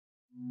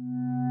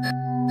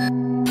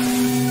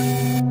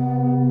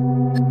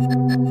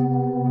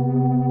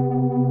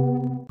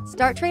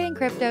Start trading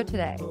crypto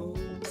today.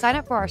 Sign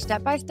up for our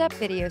step-by-step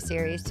video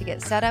series to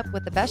get set up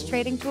with the best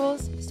trading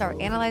tools,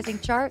 start analyzing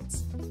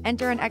charts,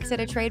 enter and exit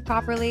a trade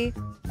properly,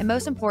 and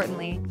most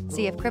importantly,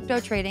 see if crypto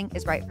trading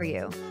is right for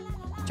you.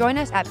 Join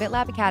us at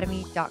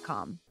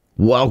bitlabacademy.com.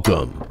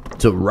 Welcome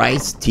to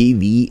Rice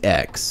TV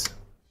X.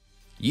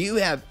 You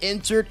have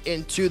entered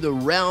into the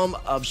realm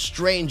of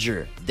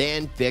stranger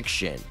than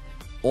fiction.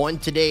 On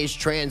today's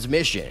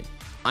transmission,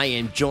 I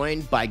am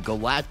joined by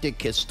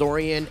galactic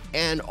historian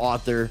and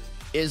author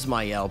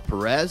Ismael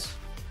Perez,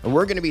 and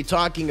we're going to be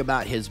talking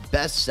about his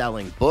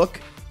best-selling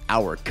book,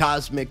 Our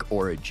Cosmic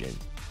Origin.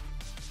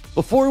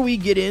 Before we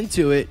get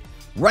into it,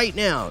 right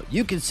now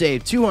you can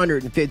save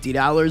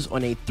 $250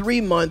 on a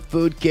 3-month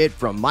food kit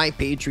from My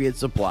Patriot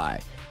Supply.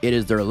 It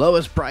is their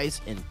lowest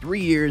price in 3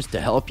 years to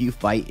help you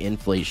fight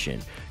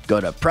inflation. Go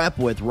to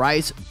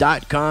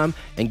prepwithrice.com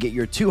and get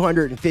your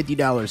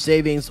 $250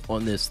 savings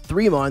on this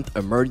 3-month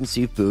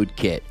emergency food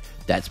kit.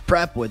 That's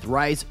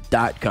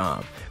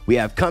prepwithrice.com. We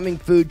have coming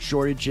food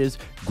shortages,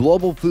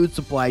 global food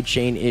supply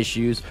chain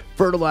issues,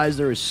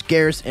 fertilizer is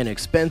scarce and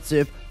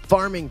expensive,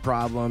 farming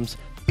problems.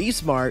 Be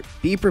smart,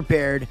 be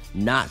prepared,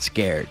 not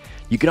scared.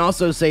 You can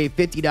also save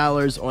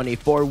 $50 on a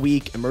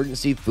 4-week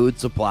emergency food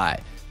supply.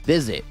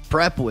 Visit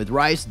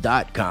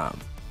prepwithrice.com.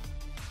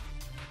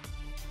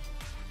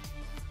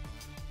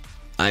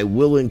 I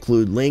will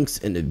include links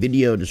in the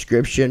video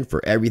description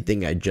for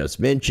everything I just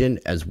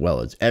mentioned, as well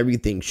as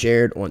everything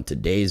shared on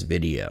today's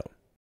video.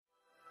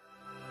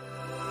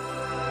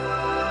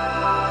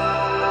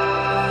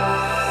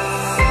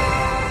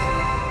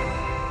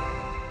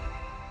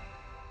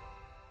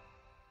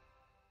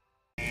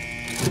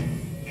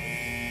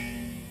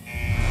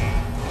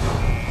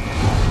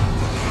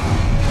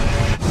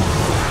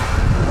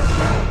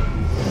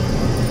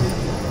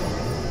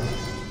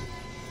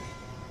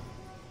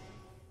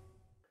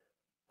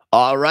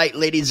 All right,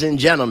 ladies and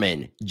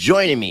gentlemen,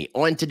 joining me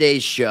on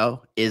today's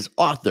show is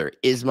author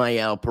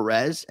Ismael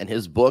Perez, and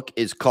his book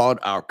is called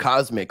Our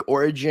Cosmic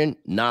Origin,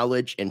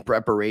 Knowledge and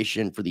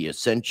Preparation for the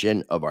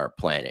Ascension of Our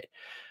Planet.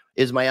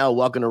 Ismael,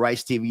 welcome to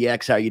Rice TV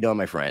X. How are you doing,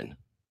 my friend?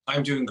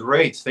 I'm doing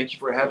great. Thank you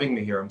for having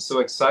me here. I'm so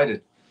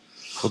excited.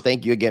 Well,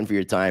 thank you again for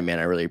your time, man.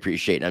 I really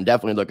appreciate it. I'm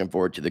definitely looking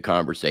forward to the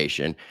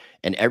conversation,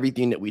 and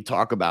everything that we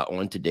talk about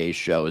on today's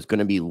show is going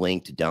to be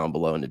linked down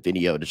below in the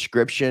video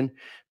description.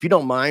 If you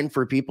don't mind,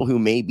 for people who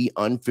may be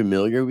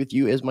unfamiliar with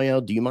you, Ismael,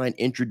 do you mind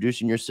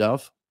introducing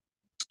yourself?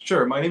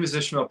 Sure. My name is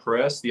Ismael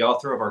Perez, the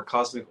author of Our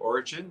Cosmic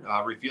Origin,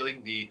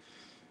 revealing the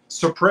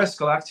suppressed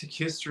galactic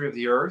history of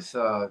the Earth,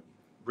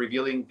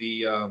 revealing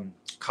the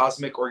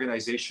cosmic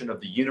organization of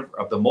the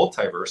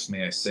multiverse,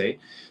 may I say,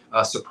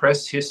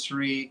 suppressed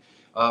history,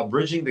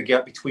 bridging the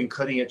gap between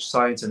cutting-edge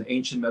science and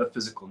ancient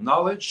metaphysical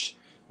knowledge,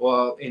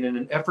 in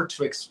an effort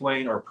to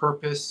explain our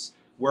purpose,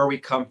 where we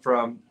come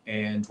from,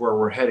 and where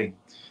we're heading.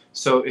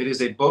 So it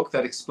is a book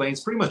that explains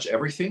pretty much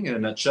everything in a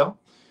nutshell.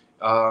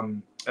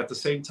 At the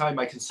same time,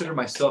 I consider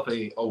myself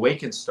a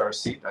awakened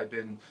starseed. I've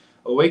been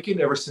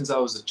awakened ever since I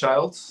was a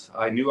child.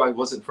 I knew I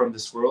wasn't from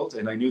this world,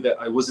 and I knew that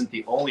I wasn't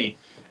the only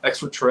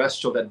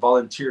extraterrestrial that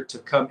volunteered to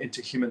come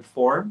into human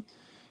form.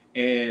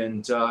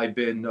 And I've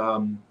been,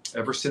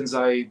 ever since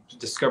I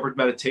discovered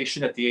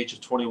meditation at the age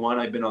of 21,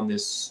 I've been on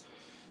this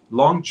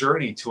long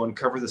journey to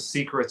uncover the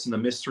secrets and the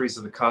mysteries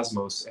of the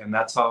cosmos. And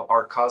that's how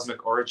Our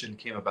Cosmic Origin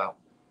came about.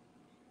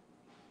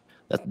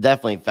 That's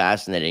definitely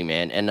fascinating,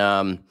 man. And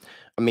I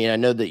mean, I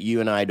know that you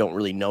and I don't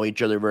really know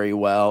each other very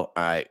well.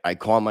 I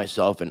call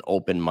myself an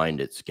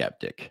open-minded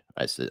skeptic.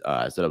 I said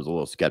I was a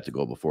little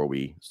skeptical before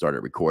we started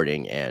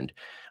recording, and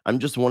I'm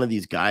just one of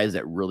these guys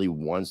that really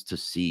wants to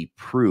see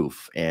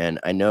proof. And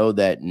I know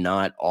that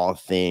not all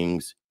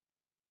things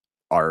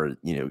are,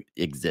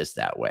 exist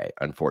that way,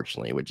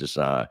 unfortunately, which is,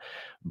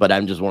 but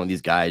I'm just one of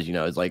these guys,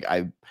 it's like,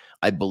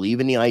 I believe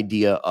in the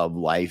idea of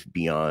life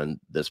beyond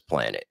this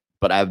planet,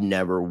 but I've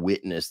never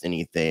witnessed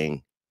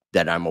anything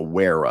that I'm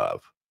aware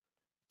of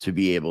to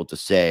be able to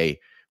say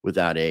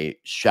without a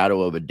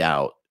shadow of a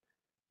doubt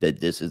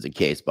that this is the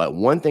case. But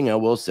one thing I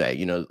will say,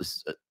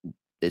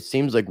 it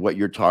seems like what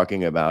you're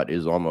talking about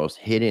is almost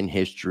hidden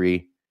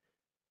history,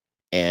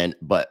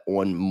 but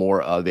on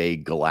more of a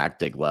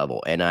galactic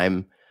level. And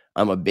I'm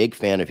a big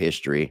fan of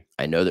history.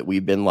 I know that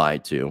we've been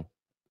lied to.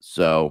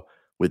 So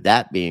with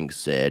that being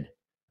said,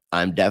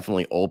 I'm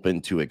definitely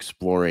open to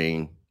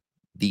exploring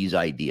these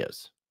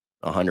ideas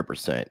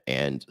 100%.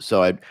 And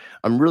so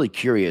I'm really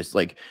curious,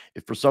 like,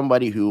 if for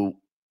somebody who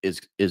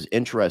is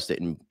interested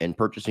in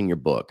purchasing your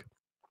book,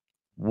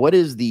 what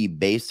is the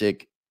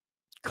basic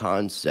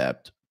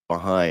concept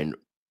behind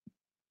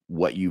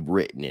what you've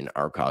written in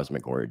Our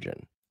Cosmic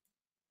Origin?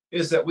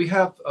 Is that we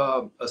have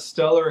a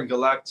stellar and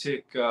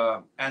galactic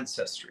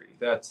ancestry,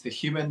 that the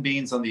human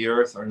beings on the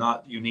Earth are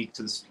not unique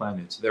to this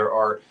planet. There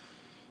are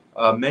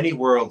many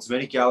worlds,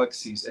 many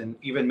galaxies, and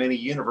even many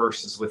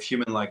universes with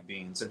human-like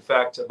beings. In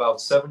fact, about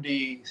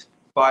 75%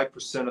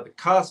 of the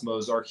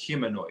cosmos are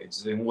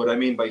humanoids. And what I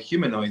mean by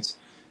humanoids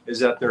is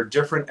that they're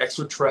different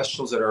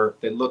extraterrestrials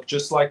that look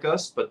just like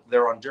us, but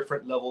they're on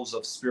different levels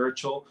of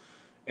spiritual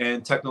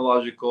and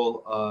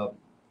technological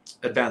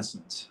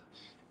advancement.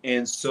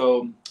 And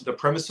so the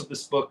premise of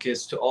this book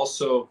is to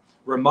also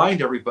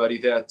remind everybody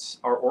that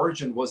our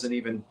origin wasn't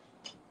even,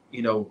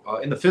 in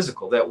the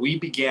physical, that we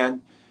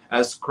began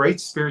as great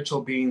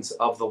spiritual beings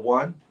of the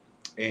one,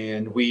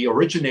 and we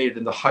originated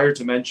in the higher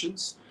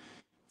dimensions.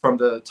 From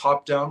the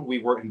top down, we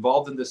were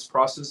involved in this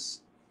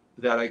process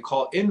that I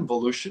call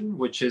involution,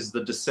 which is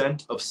the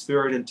descent of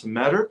spirit into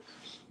matter,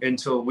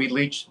 until we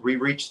reach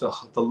the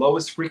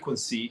lowest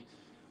frequency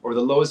or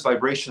the lowest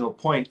vibrational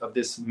point of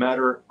this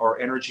matter or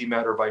energy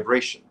matter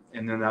vibration.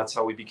 And then that's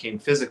how we became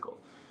physical.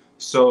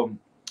 So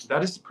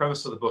that is the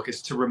premise of the book,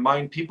 is to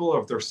remind people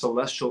of their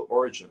celestial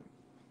origin,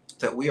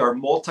 that we are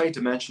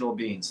multi-dimensional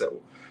beings,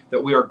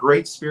 that we are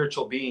great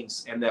spiritual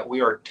beings, and that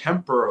we are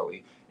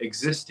temporarily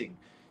existing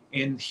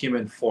in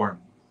human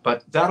form.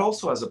 But that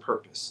also has a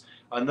purpose.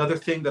 Another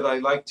thing that I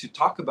like to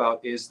talk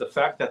about is the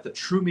fact that the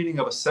true meaning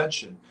of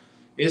ascension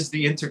is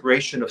the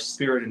integration of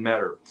spirit and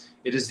matter.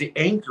 It is the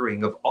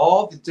anchoring of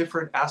all the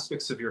different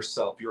aspects of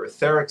yourself, your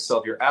etheric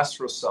self, your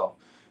astral self,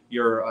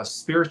 your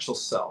spiritual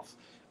self,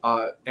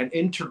 and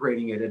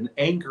integrating it and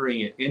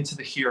anchoring it into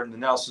the here and the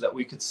now, so that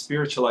we could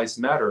spiritualize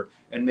matter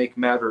and make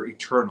matter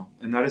eternal.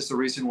 And that is the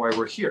reason why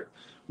we're here.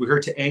 We're here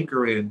to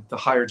anchor in the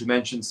higher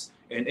dimensions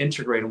and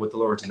integrate them with the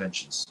lower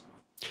dimensions.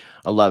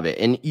 I love it.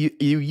 And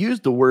you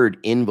used the word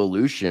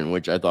involution,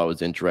 which I thought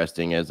was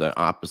interesting as an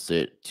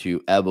opposite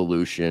to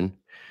evolution.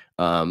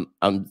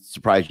 I'm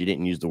surprised you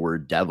didn't use the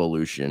word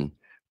devolution,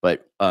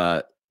 but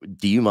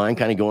do you mind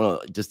kind of going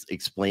just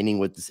explaining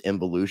what this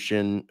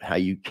involution, how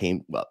you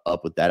came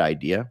up with that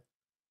idea?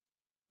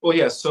 Well,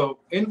 yeah. So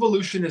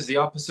involution is the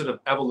opposite of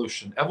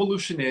evolution.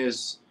 Evolution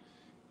is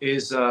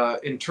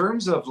in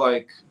terms of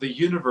like the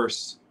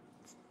universe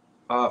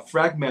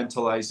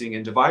fragmentalizing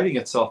and dividing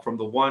itself from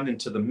the one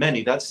into the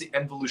many. That's the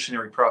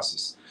evolutionary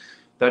process.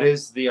 That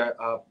is the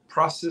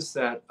process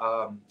that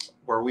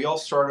where we all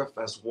start off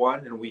as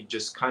one, and we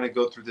just kind of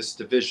go through this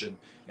division,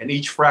 and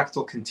each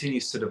fractal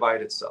continues to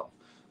divide itself.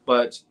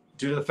 But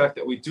due to the fact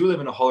that we do live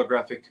in a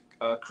holographic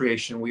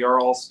creation, we are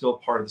all still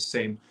part of the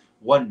same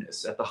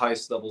oneness at the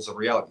highest levels of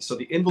reality. So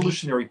the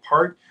involutionary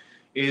part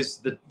is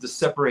the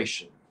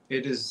separation.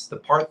 It is the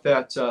part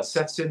that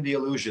sets in the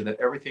illusion that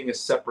everything is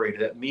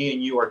separated, that me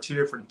and you are two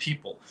different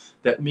people,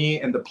 that me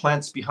and the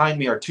plants behind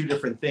me are two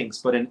different things.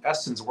 But in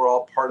essence, we're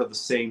all part of the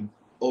same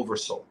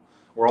oversoul.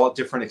 We're all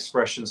different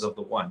expressions of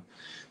the one.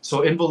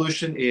 So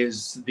involution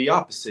is the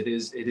opposite.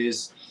 It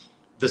is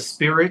the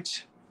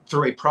spirit,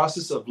 through a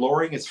process of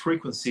lowering its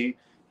frequency,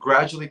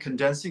 gradually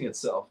condensing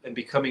itself and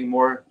becoming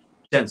more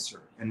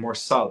denser and more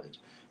solid.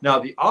 Now,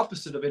 the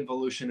opposite of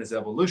involution is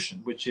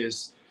evolution, which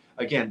is,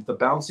 again, the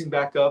bouncing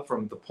back up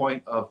from the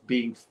point of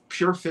being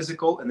pure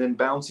physical and then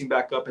bouncing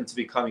back up into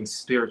becoming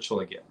spiritual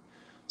again.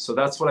 So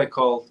that's what I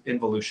call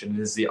involution.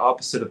 It is the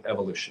opposite of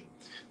evolution.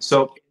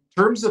 So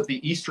in terms of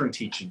the Eastern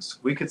teachings,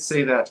 we could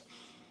say that,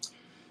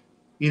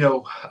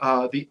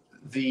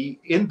 the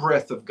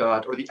in-breath of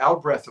God or the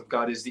out-breath of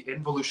God is the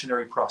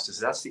involutionary process.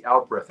 That's the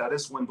out-breath. That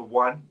is when the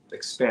one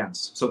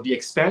expands. So the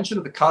expansion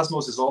of the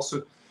cosmos is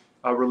also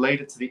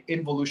related to the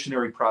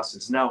involutionary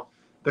process. Now,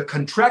 the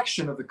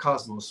contraction of the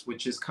cosmos,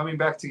 which is coming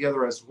back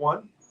together as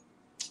one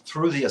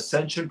through the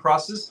ascension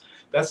process,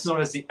 that's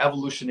known as the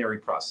evolutionary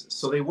process.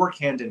 So they work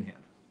hand in hand.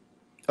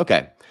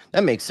 Okay,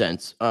 that makes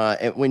sense.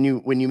 And when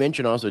you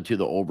mention also to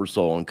the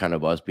oversoul and kind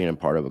of us being a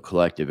part of a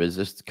collective, is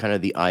this kind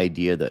of the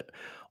idea that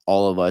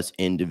all of us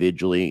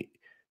individually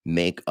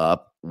make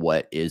up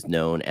what is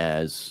known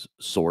as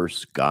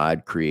source,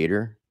 God,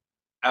 creator?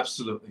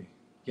 Absolutely.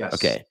 Yes.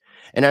 Okay.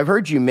 And I've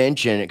heard you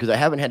mention, because I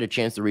haven't had a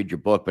chance to read your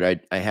book,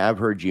 but I have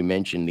heard you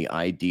mention the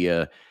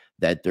idea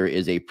that there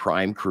is a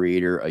prime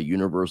creator, a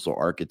universal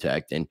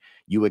architect, and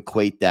you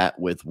equate that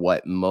with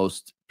what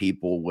most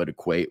people would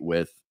equate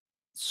with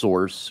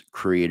source,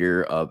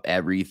 creator of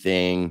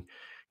everything,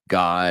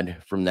 God,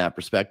 from that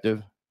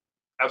perspective?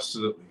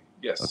 Absolutely.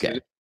 Yes.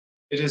 Okay.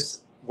 It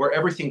is where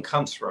everything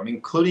comes from,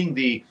 including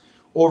the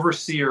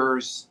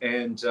overseers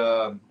and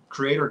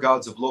creator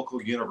gods of local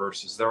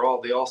universes. They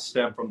all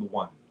stem from the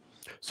one.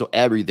 So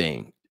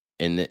everything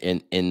in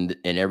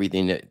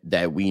everything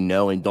that we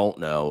know and don't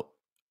know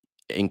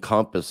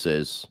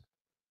encompasses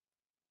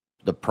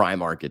the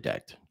prime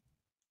architect.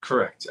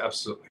 Correct.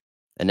 Absolutely.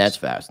 And that's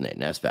fascinating.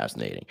 That's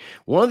fascinating.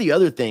 One of the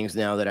other things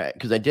now that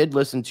because I did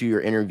listen to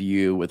your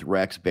interview with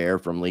Rex Bear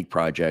from Leak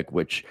Project,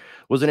 which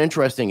was an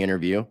interesting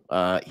interview.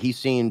 He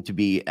seemed to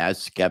be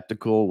as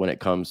skeptical when it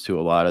comes to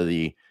a lot of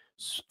the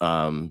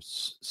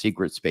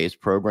secret space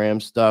program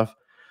stuff.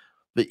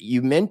 But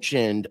you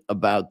mentioned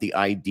about the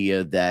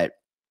idea that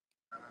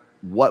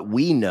what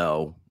we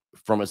know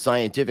from a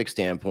scientific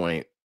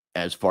standpoint,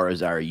 as far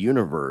as our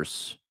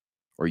universe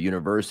or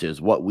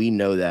universes, what we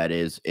know that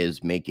is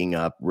making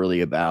up really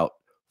about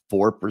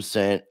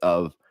 4%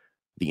 of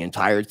the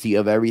entirety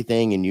of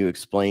everything. And you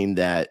explained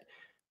that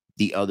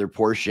the other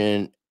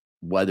portion,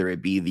 whether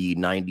it be the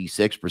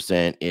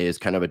 96%, is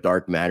kind of a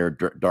dark matter,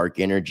 dark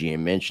energy,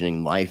 and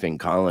mentioning life in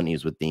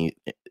colonies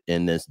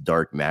in this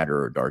dark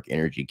matter or dark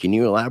energy. Can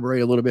you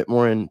elaborate a little bit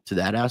more into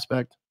that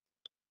aspect?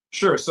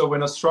 Sure. So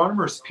when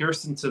astronomers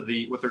pierce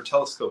with their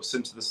telescopes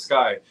into the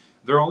sky,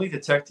 they're only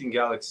detecting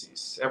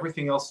galaxies.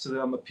 Everything else to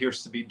them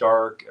appears to be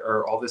dark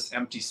or all this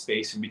empty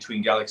space in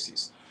between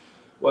galaxies.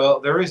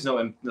 Well, there is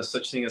no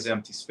such thing as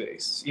empty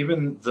space.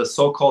 Even the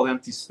so-called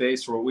empty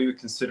space, or what we would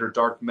consider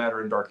dark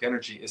matter and dark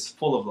energy, is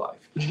full of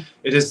life.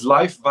 It is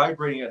life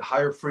vibrating at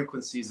higher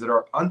frequencies that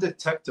are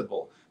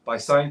undetectable by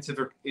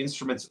scientific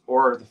instruments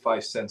or the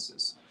five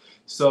senses.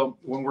 So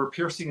when we're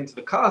piercing into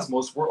the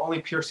cosmos, we're only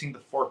piercing the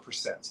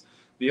 4%.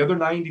 The other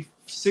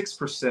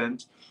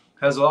 96%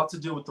 has a lot to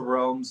do with the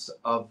realms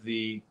of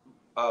the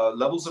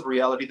levels of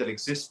reality that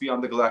exist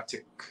beyond the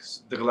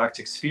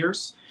galactic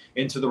spheres,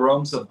 into the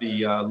realms of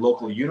the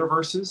local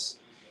universes,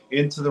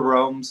 into the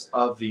realms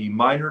of the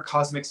minor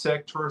cosmic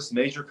sectors,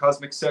 major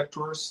cosmic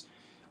sectors,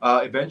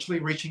 eventually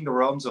reaching the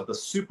realms of the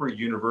super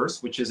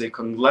universe, which is a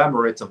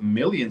conglomerate of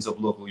millions of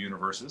local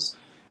universes,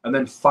 and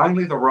then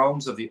finally the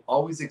realms of the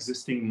always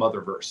existing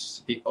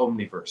motherverse, the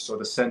omniverse, or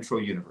the central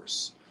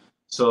universe.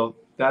 So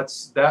that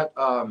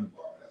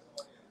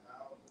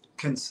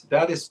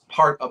is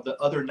part of the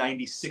other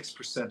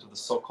 96% of the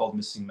so-called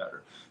missing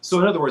matter. So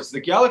in other words, the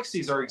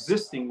galaxies are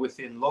existing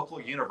within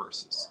local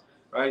universes,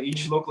 right?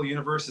 Each local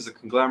universe is a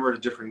conglomerate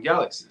of different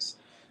galaxies.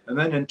 And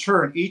then in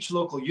turn, each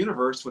local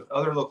universe with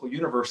other local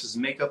universes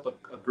make up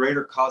a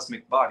greater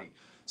cosmic body.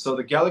 So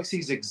the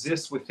galaxies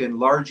exist within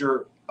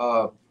larger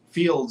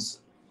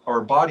fields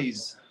or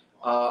bodies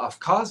of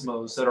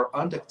cosmos that are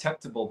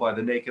undetectable by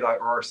the naked eye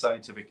or our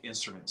scientific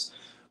instruments,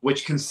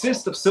 which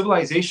consist of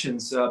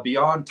civilizations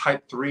beyond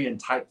type 3 and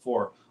type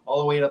 4,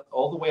 all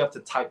the way up to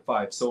type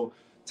 5. So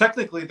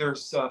technically,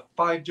 there's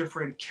 5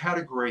 different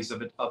categories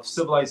of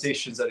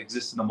civilizations that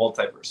exist in the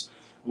multiverse.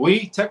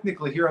 We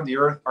technically here on the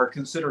Earth are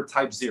considered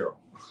type 0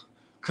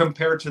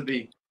 compared to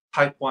the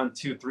type 1,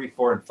 2, 3,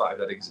 4, and 5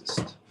 that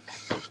exist.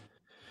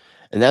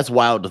 And that's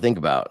wild to think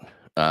about,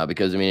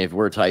 because I mean, if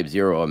we're type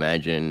 0,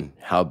 imagine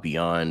how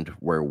beyond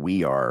where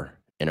we are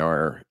in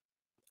our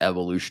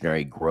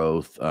evolutionary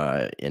growth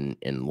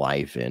in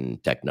life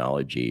and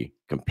technology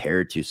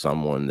compared to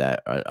someone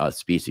that a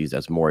species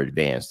that's more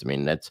advanced. I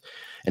mean,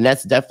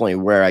 that's definitely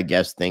where I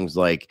guess things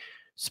like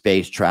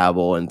space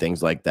travel and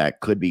things like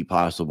that could be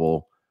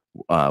possible,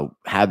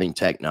 having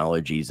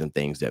technologies and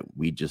things that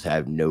we just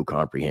have no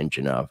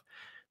comprehension of.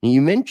 And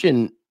you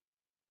mentioned,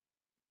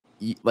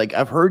 like,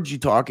 I've heard you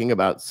talking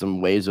about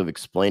some ways of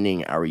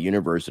explaining our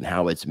universe and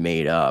how it's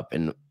made up,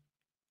 and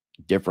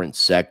different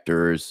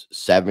sectors,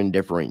 7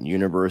 different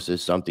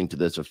universes, something to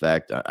this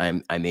effect.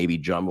 I may be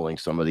jumbling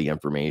some of the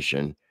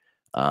information.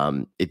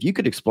 If you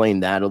could explain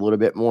that a little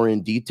bit more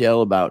in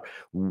detail about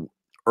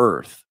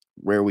Earth,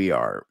 where we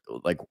are,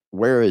 like,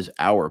 where is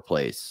our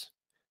place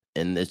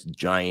in this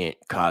giant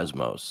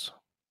cosmos?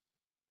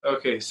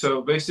 Okay,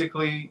 so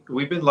basically,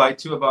 we've been lied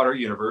to about our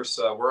universe.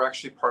 We're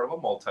actually part of a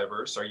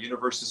multiverse. Our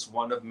universe is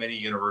one of many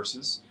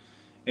universes.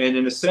 And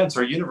in a sense,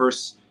 our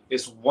universe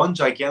is one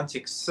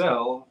gigantic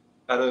cell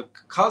at a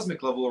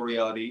cosmic level of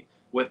reality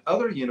with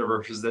other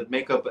universes that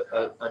make up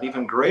an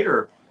even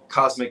greater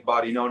cosmic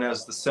body known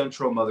as the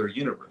central mother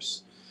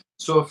universe.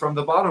 So from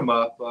the bottom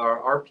up,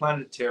 our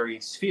planetary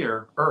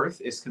sphere,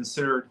 Earth, is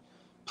considered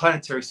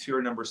planetary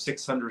sphere number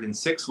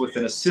 606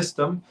 within a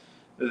system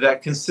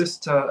that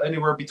consists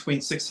anywhere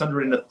between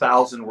 600 and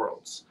 1,000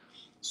 worlds.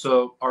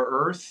 So our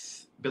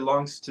Earth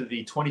belongs to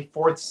the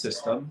 24th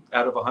system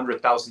out of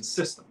 100,000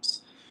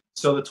 systems.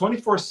 So the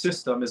 24th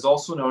system is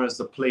also known as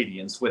the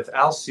Pleiadians, with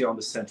Alcyone,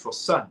 the central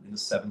sun, and the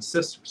 7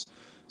 sisters.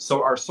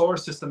 So our solar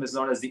system is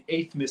known as the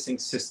 8th missing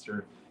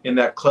sister in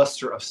that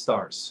cluster of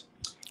stars.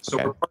 So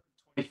we're part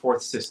of the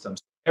 24th system.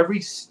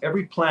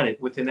 Every planet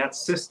within that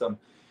system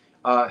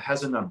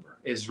has a number,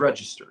 is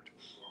registered.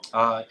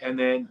 And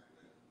then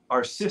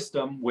our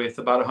system, with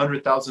about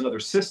 100,000 other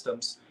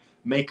systems,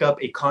 make up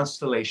a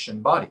constellation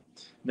body.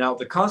 Now,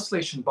 the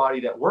constellation body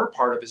that we're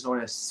part of is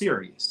known as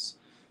Sirius.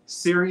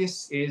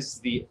 Sirius is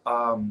the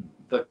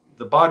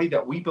body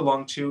that we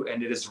belong to,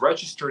 and it is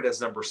registered as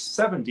number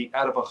 70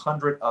 out of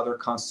 100 other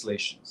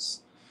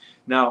constellations.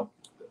 Now,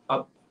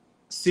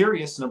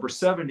 Sirius, number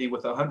 70,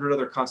 with 100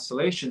 other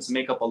constellations,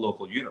 make up a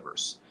local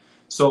universe.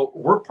 So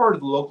we're part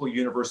of the local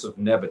universe of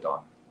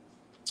Nebadon.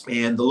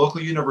 And the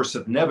local universe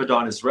of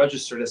Nebadon is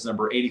registered as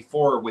number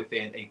 84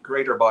 within a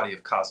greater body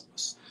of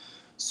cosmos.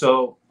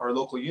 So our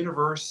local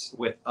universe,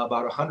 with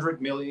about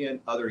 100 million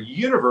other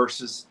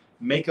universes,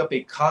 make up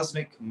a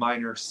cosmic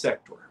minor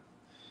sector.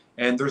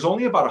 And there's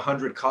only about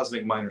 100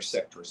 cosmic minor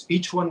sectors,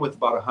 each one with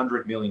about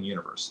 100 million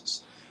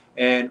universes.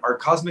 And our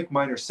cosmic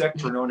minor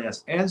sector, known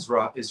as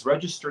Ansra, is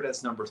registered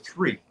as number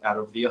 3 out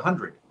of the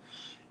 100.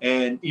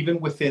 And even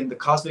within the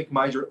cosmic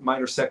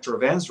minor sector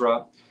of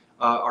Ansra,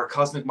 our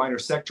cosmic minor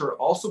sector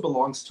also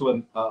belongs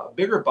to a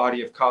bigger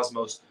body of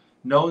cosmos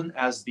known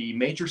as the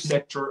major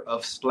sector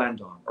of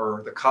Splandon,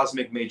 or the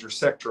cosmic major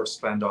sector of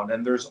Splandon.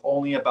 And there's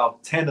only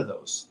about 10 of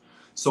those.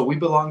 So we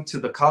belong to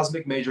the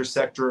cosmic major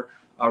sector,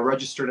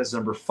 registered as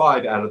number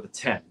 5 out of the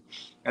 10.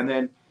 And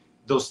then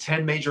those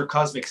 10 major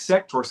cosmic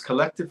sectors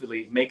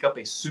collectively make up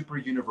a super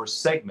universe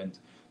segment.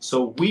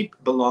 So we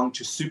belong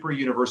to super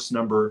universe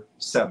number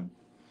 7.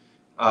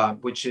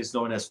 which is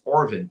known as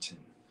Orvington.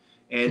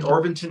 And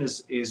Orvington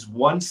is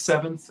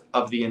 1/7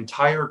 of the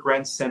entire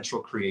grand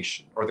central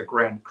creation, or the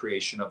grand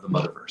creation of the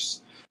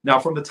Motherverse. Now,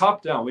 from the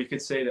top down, we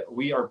could say that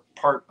we are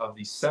part of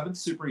the 7th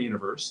super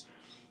universe,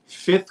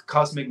 5th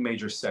cosmic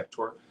major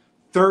sector,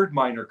 3rd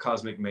minor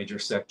cosmic major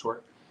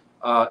sector,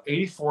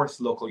 84th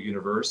local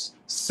universe,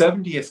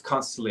 70th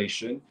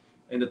constellation,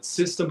 and the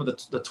system of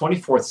the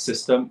 24th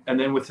system. And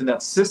then within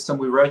that system,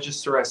 we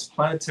register as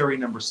planetary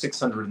number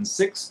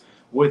 606,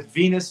 with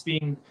Venus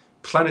being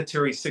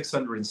planetary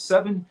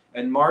 607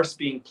 and Mars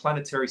being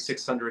planetary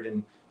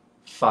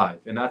 605.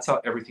 And that's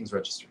how everything's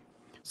registered.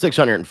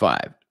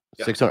 605.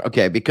 Yeah. 600.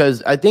 Okay,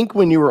 because I think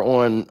when you were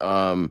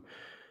on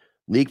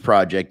Leak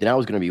Project, and that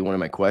was going to be one of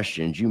my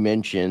questions, you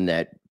mentioned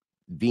that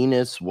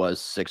Venus was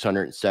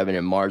 607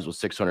 and Mars was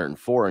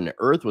 604 and the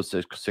Earth was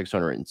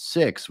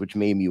 606, which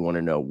made me want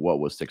to know what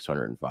was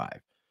 605.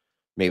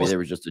 Maybe there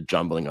was just a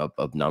jumbling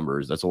of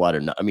numbers. That's a lot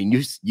of, I mean,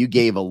 you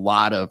gave a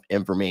lot of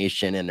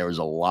information and there was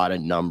a lot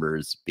of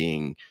numbers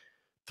being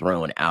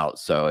thrown out.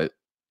 So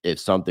if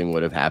something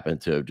would have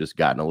happened to have just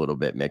gotten a little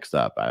bit mixed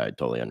up, I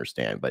totally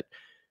understand. But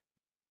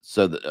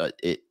so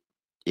it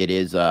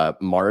is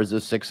Mars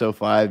is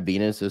 605,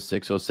 Venus is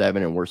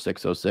 607, and we're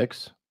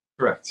 606.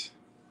 Correct.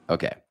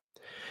 Okay.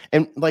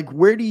 And like,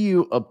 where do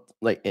you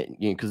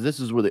because this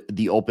is where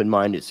the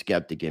open-minded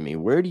skeptic in me,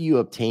 where do you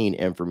obtain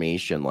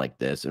information like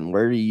this, and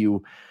where do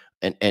you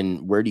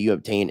where do you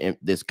obtain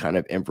this kind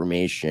of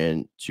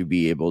information to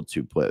be able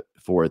to put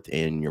forth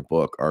in your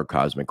book, Our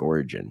Cosmic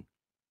Origin?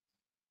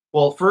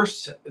 Well,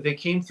 first, they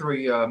came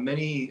through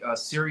many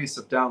series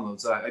of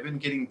downloads. I've been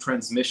getting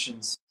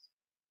transmissions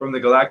from the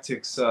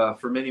galactics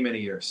for many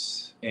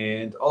years.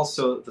 And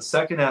also, the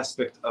second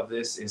aspect of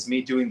this is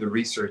me doing the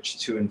research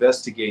to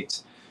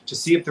investigate, to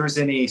see if there's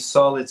any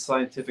solid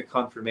scientific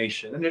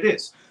confirmation. And it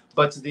is.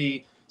 But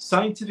the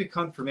scientific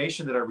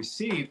confirmation that I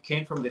received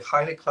came from the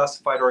highly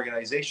classified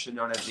organization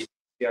known as the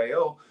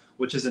ACIO,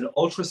 which is an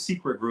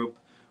ultra-secret group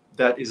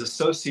that is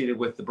associated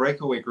with the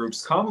breakaway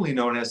groups commonly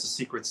known as the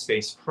secret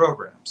space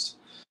programs.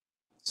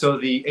 So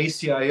the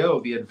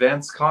ACIO, the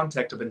Advanced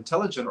Contact of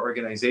Intelligence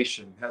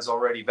Organization, has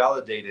already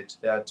validated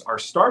that our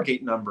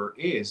Stargate number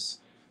is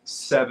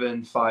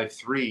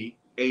 753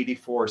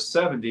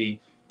 8470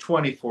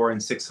 24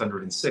 and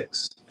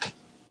 606.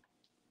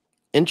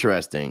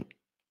 Interesting.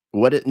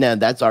 Now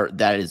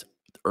that is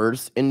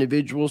Earth's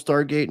individual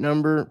Stargate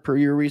number per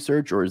your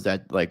research, or is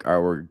that like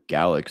our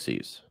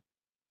galaxies?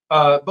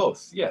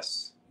 Both,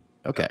 yes.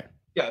 Okay.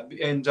 Yeah,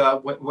 and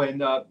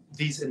when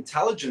these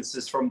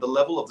intelligences from the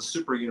level of the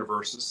super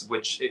universes,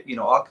 which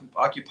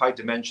occupy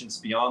dimensions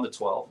beyond the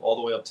 12, all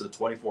the way up to the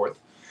 24th,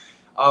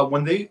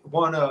 when they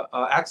want to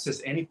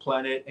access any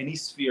planet, any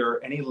sphere,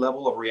 any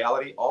level of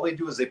reality, all they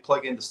do is they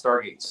plug into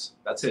Stargates.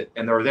 That's it,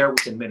 and they're there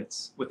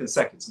within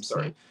seconds. I'm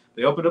sorry.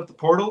 They open up the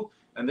portal,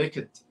 and they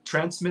could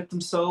transmit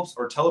themselves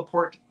or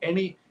teleport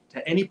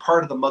to any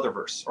part of the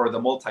Motherverse or the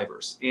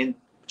multiverse in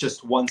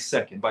just 1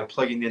 second by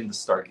plugging in the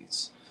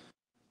Stargates.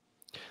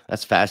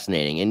 That's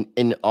fascinating.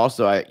 And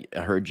also I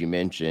heard you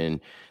mention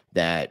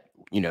that,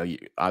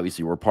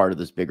 obviously we're part of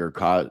this bigger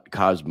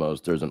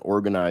cosmos. There's an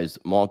organized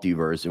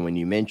multiverse. And when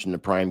you mentioned the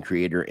prime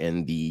creator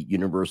and the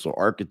universal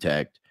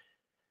architect,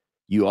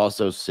 you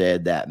also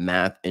said that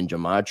math and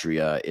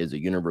gematria is a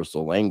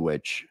universal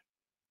language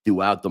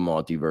throughout the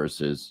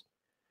multiverses.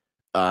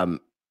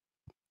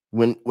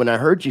 When I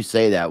heard you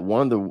say that,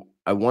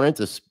 I wanted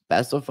to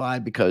specify,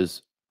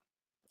 because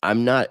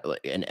I'm not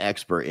an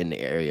expert in the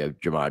area of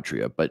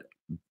gematria, but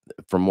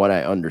from what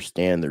I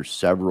understand, there's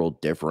several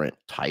different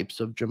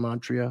types of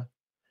gematria.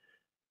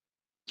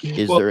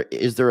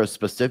 Is there a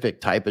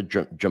specific type of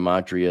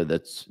gematria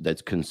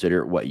that's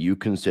considered what you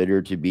consider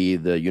to be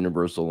the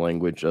universal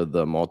language of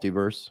the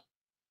multiverse?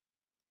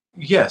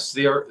 Yes,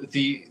 they are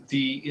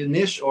the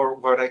initial, or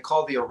what I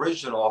call the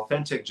original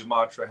authentic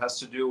gematria, has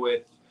to do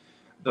with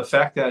the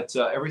fact that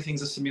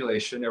everything's a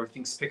simulation,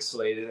 everything's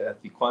pixelated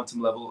at the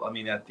quantum level,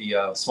 at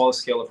the smallest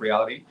scale of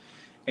reality.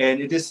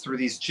 And it is through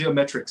these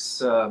geometric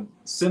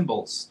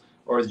symbols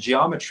or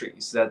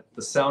geometries that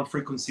the sound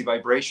frequency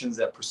vibrations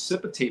that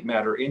precipitate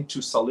matter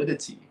into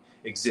solidity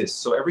exist.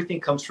 So everything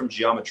comes from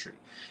geometry.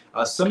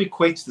 Some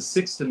equate the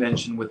 6th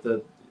dimension with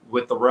the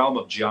realm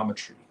of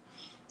geometry,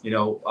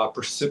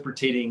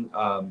 precipitating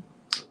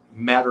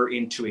matter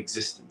into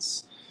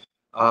existence.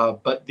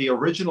 But the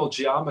original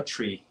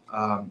geometry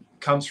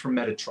comes from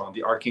Metatron,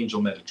 the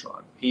Archangel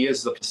Metatron. He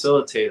is the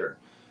facilitator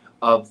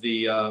of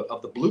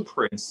the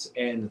blueprints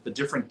and the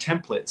different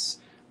templates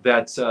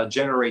that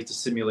generate the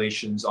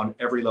simulations on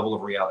every level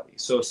of reality.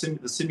 So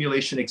the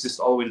simulation exists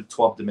all the way to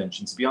 12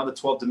 dimensions. Beyond the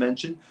 12th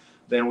dimension,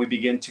 then we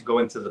begin to go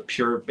into the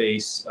pure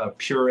base,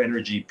 pure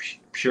energy,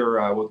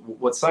 pure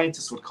what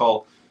scientists would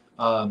call,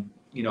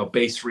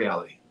 base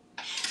reality.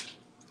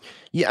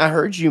 Yeah, I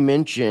heard you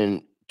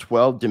mention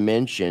 12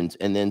 dimensions,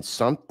 and then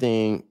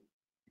something,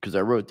 because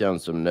I wrote down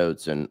some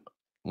notes and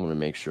I want to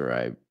make sure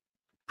I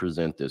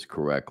present this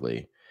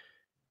correctly.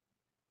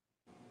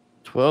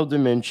 12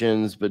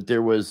 dimensions, but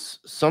there was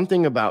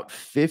something about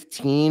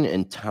 15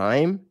 and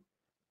time.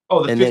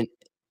 Oh, the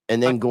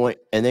and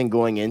then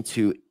going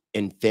into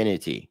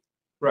infinity.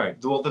 Right.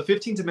 Well, the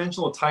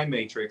 15-dimensional time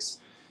matrix,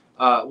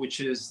 which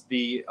is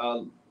the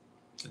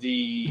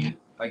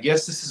I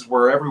guess this is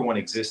where everyone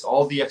exists,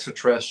 all the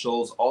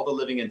extraterrestrials, all the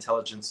living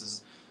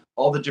intelligences,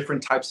 all the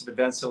different types of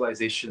advanced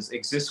civilizations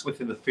exist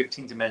within the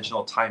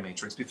 15-dimensional time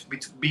matrix.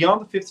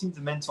 Beyond the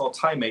 15-dimensional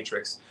time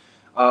matrix,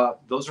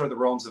 those are the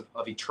realms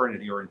of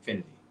eternity or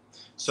infinity.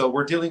 So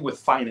we're dealing with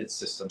finite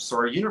systems. So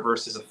our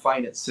universe is a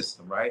finite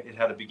system, right? It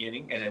had a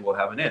beginning and it will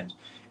have an end.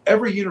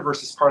 Every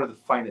universe is part of the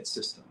finite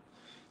system.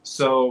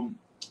 So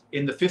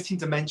in the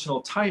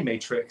 15-dimensional time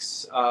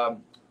matrix,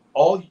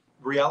 all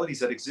realities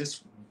that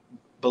exist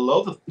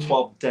below the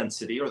 12th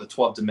density or the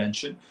 12th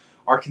dimension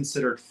are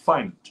considered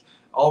finite.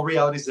 All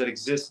realities that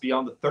exist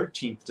beyond the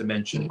 13th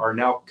dimension are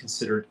now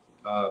considered,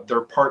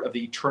 they're part of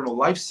the eternal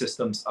life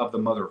systems of the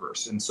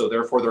Motherverse. And so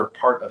therefore they're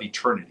part of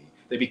eternity.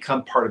 They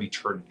become part of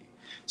eternity.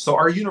 So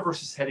our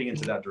universe is heading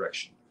into that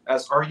direction.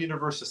 As our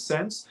universe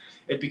ascends,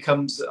 it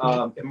becomes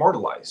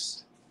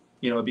immortalized.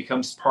 You know, it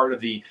becomes part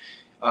of the,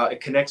 it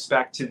connects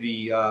back to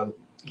the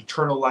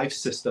eternal life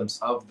systems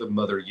of the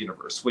mother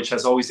universe, which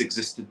has always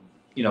existed,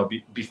 you know,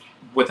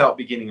 without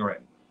beginning or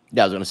end.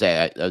 Yeah, I was going to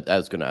say, I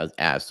was going to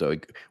ask. So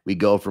we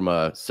go from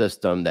a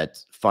system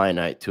that's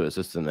finite to a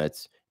system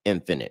that's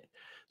infinite.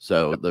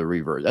 So the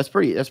reverse, that's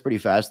pretty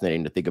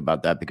fascinating to think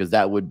about that, because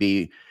that would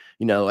be,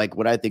 you know, like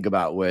what I think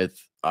about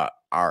with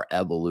our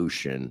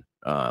evolution,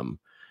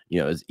 you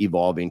know, is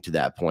evolving to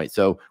that point.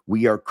 So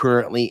we are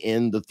currently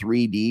in the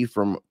 3D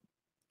from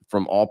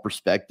all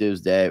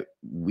perspectives that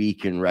we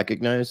can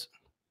recognize.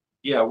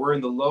 Yeah, we're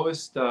in the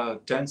lowest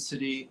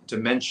density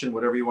dimension,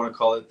 whatever you want to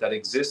call it, that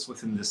exists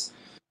within this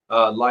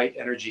light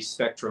energy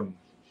spectrum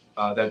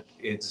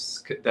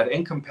that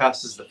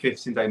encompasses the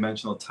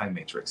 15-dimensional time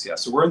matrix. Yeah,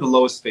 so we're in the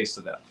lowest phase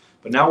of that,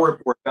 but now we're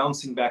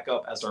bouncing back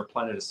up as our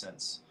planet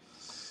ascends.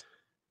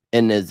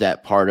 And is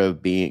that part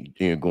of being,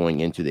 you know, going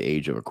into the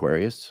age of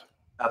Aquarius?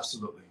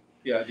 Absolutely.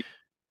 Yeah, the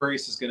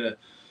Aquarius is going to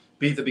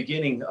be the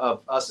beginning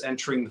of us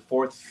entering the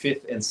 4th,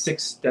 5th, and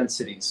 6th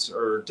densities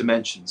or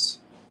dimensions.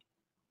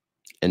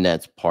 And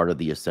that's part of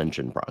the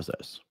ascension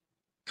process.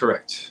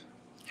 Correct.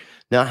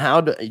 Now,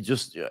 how do,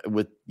 just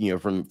with, you know,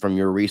 from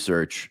your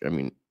research, I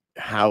mean,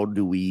 how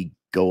do we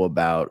go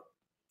about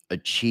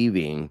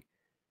achieving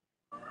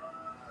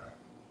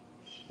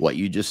what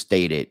you just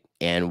stated?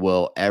 And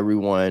will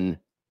everyone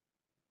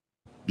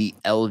be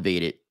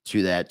elevated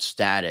to that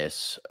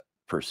status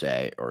per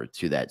se, or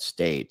to that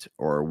state,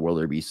 or will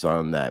there be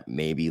some that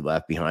may be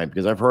left behind?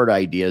 Because I've heard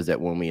ideas that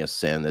when we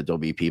ascend, that there'll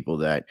be people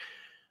that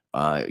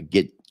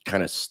get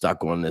kind of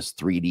stuck on this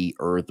 3D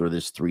earth or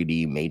this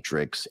 3D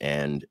matrix,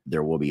 and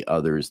there will be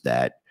others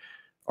that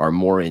are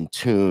more in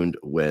tune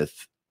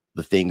with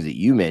the things that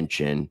you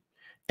mentioned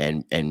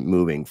and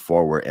moving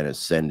forward and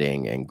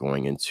ascending and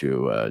going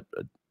into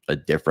a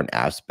different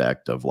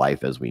aspect of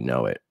life as we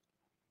know it.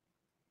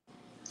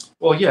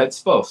 Well, yeah,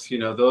 it's both. You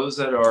know, those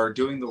that are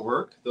doing the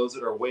work, those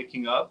that are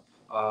waking up,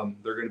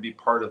 they're going to be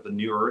part of the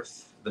new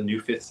earth, the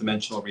new 5th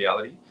dimensional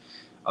reality.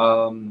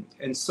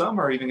 And some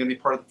are even going to be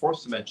part of the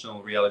 4th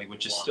dimensional reality,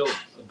 which is still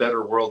a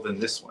better world than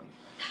this one.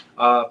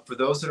 For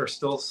those that are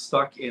still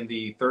stuck in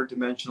the 3rd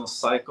dimensional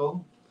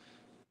cycle,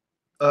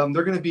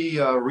 they're going to be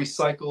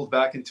recycled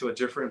back into a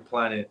different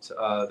planet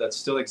that's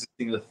still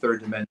existing in the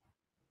 3rd dimension.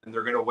 And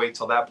they're going to wait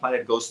till that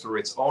planet goes through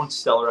its own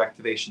stellar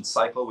activation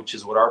cycle, which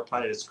is what our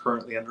planet is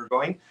currently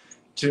undergoing,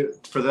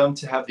 for them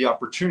to have the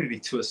opportunity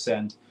to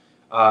ascend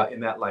in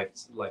that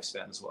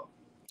lifespan as well.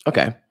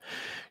 Okay.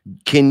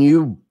 Can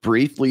you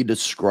briefly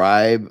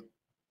describe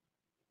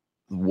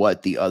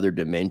what the other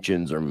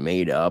dimensions are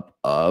made up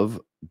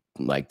of?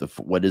 Like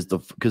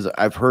because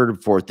I've heard of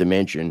 4th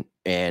dimension,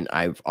 and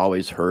I've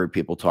always heard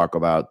people talk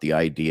about the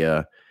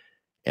idea,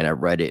 and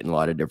I've read it in a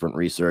lot of different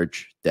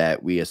research,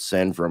 that we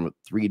ascend from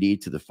 3D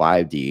to the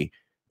 5D.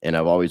 And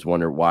I've always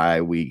wondered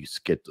why we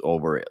skipped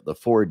over the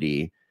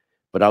 4D,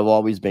 but I've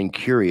always been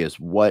curious,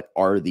 what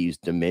are these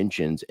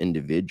dimensions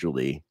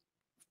individually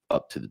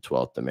up to the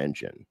 12th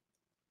dimension?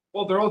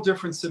 Well, they're all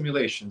different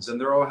simulations, and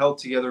they're all held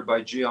together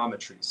by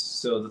geometries.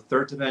 So the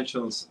third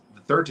dimension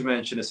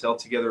is held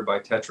together by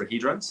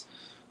tetrahedrons.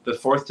 The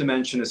 4th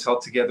dimension is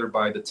held together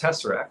by the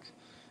tesseract,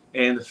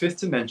 and the 5th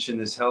dimension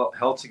is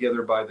held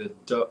together by the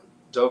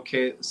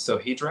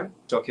dodecahedron,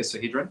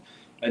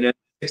 and then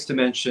the 6th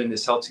dimension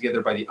is held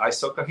together by the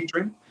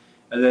icosahedron.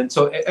 And then,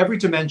 so every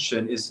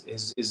dimension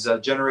is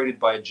generated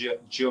by a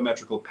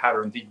geometrical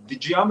pattern. The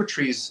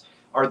geometries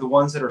are the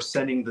ones that are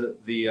sending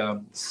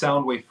the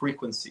sound wave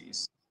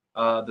frequencies,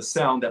 the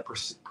sound that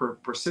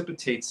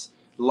precipitates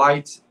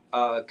light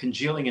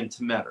congealing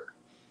into matter.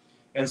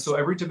 And so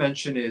every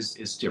dimension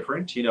is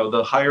different. You know,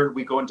 the higher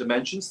we go in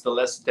dimensions, the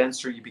less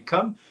denser you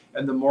become,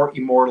 and the more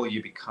immortal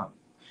you become.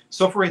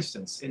 So, for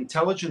instance,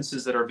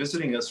 intelligences that are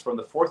visiting us from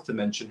the 4th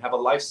dimension have a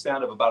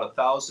lifespan of about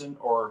 1,000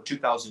 or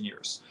 2,000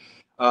 years.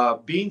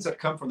 Beings that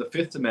come from the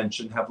 5th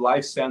dimension have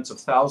lifespans of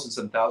thousands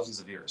and thousands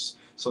of years.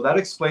 So that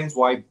explains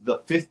why the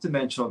 5th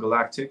dimensional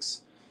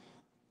galactics,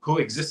 who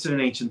existed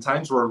in ancient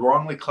times, were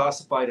wrongly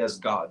classified as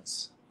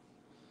gods.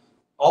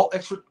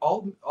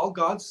 all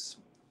gods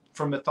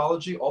from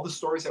mythology, all the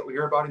stories that we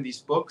hear about in these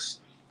books,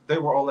 they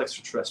were all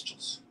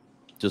extraterrestrials.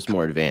 Just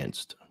more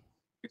advanced.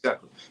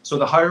 Exactly. So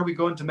the higher we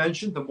go in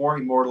dimension, the more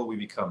immortal we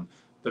become,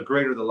 the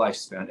greater the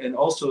lifespan. And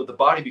also the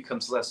body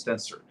becomes less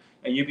denser,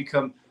 and you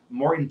become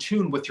more in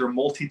tune with your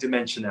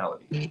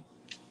multidimensionality.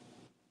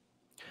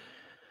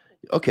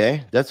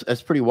 Okay, that's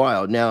pretty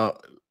wild. Now,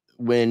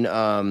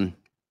 when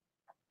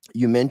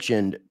you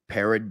mentioned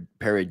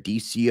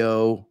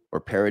paradiso or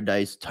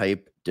paradise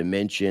type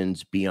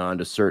dimensions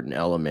beyond a certain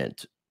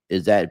element,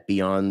 is that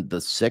beyond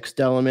the sixth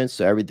element?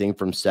 So everything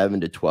from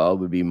 7 to 12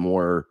 would be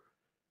more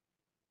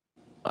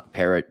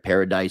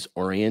paradise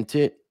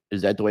oriented.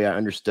 Is that the way I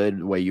understood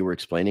the way you were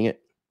explaining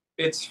it?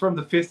 It's from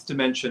the fifth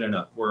dimension and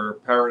up, where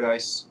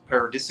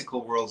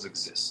paradisical worlds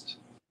exist.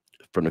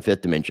 From the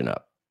fifth dimension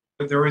up.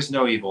 But there is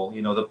no evil.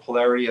 You know, the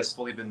polarity has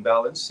fully been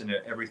balanced, and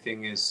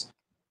everything is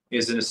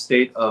in a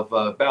state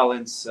of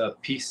balance,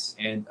 peace,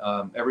 and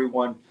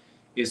everyone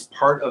is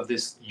part of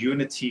this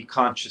unity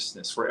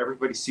consciousness where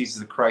everybody sees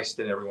the Christ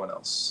in everyone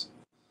else.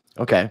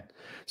 Okay.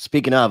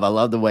 Speaking of, I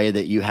love the way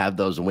that you have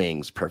those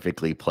wings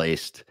perfectly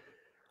placed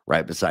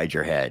right beside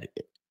your head.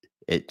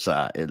 It's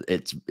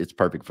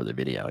perfect for the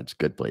video. It's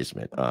good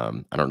placement.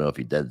 I don't know if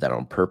you did that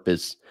on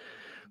purpose.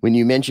 When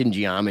you mention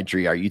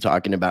geometry, are you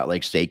talking about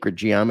like sacred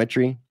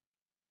geometry?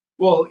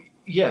 Well,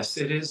 yes,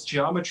 it is.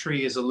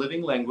 Geometry is a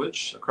living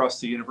language across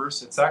the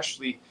universe. It's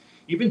actually,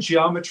 even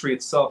geometry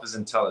itself is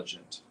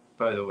intelligent,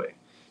 by the way,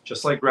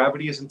 just like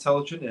gravity is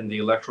intelligent and the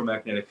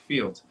electromagnetic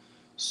field.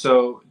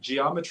 So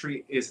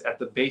geometry is at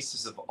the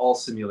basis of all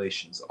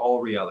simulations,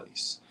 all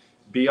realities.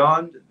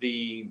 Beyond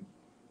the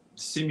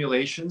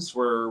simulations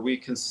where we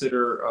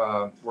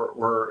consider,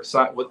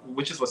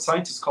 which is what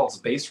scientists call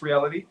base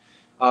reality,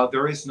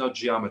 there is no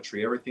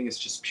geometry. Everything is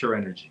just pure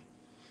energy.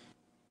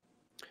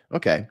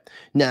 Okay.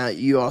 Now,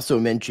 you also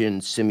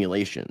mentioned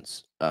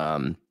simulations,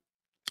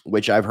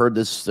 which I've heard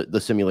the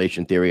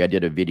simulation theory. I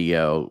did a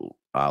video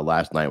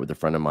last night with a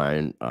friend of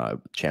mine,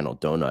 channel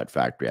Donut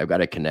Factory. I've got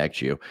to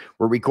connect you.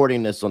 We're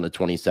recording this on the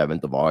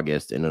 27th of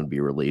August, and it'll be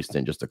released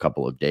in just a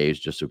couple of days,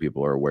 just so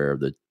people are aware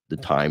of the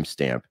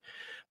timestamp.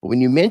 But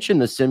when you mention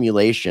the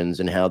simulations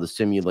and how the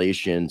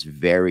simulations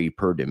vary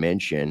per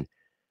dimension,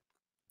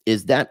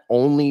 is that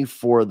only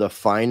for the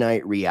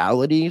finite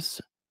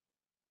realities?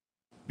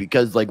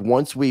 Because like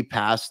once we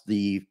pass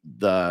the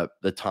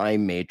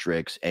time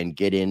matrix and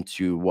get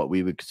into what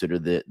we would consider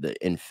the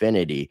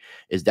infinity,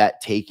 is that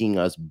taking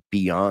us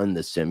beyond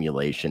the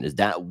simulation? Is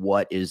that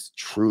what is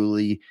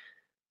truly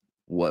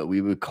what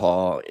we would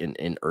call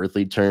in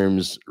earthly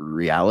terms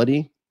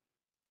reality?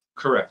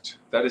 Correct.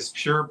 That is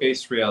pure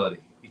base reality,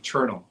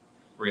 eternal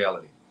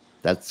reality.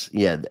 That's,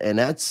 yeah, and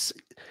that's,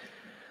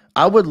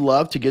 I would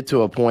love to get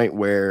to a point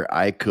where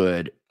I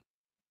could,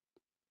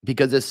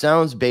 because it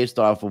sounds based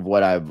off of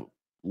what I've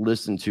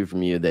listened to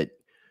from you, that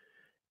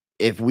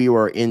if we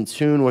were in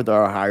tune with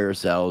our higher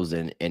selves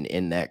and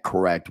in that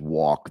correct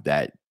walk,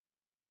 that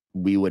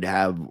we would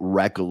have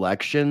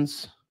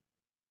recollections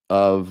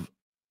of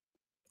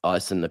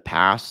us in the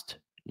past,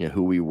 you know,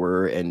 who we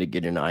were, and to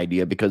get an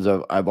idea. Because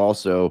I've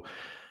also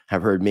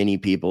have heard many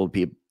people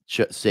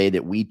say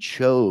that we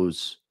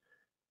chose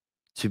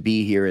to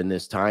be here in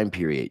this time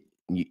period.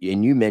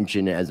 And you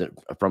mentioned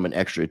from an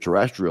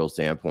extraterrestrial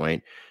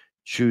standpoint,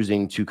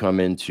 choosing to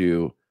come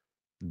into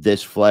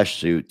this flesh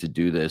suit to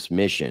do this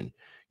mission.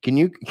 Can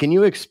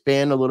you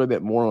expand a little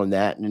bit more on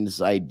that, and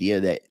this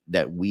idea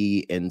that we,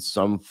 in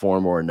some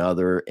form or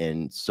another,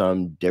 in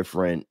some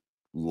different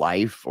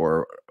life,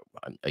 or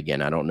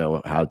again, I don't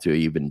know how to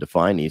even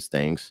define these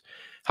things,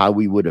 how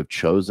we would have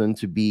chosen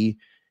to be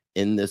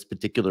in this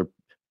particular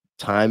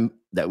time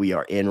that we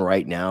are in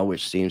right now,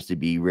 which seems to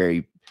be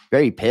very,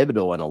 very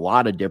pivotal in a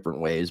lot of different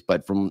ways.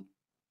 But from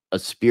a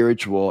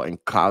spiritual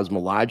and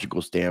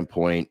cosmological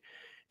standpoint,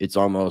 it's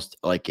almost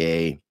like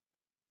a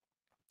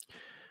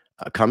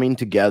coming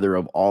together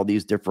of all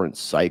these different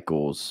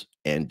cycles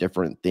and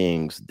different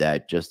things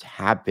that just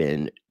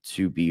happen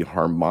to be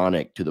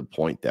harmonic to the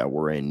point that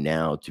we're in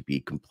now, to be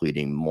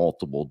completing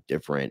multiple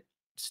different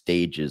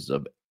stages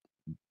of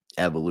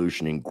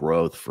evolution and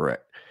growth for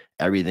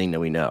everything that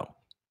we know.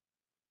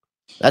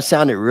 That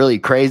sounded really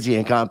crazy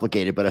and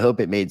complicated, but I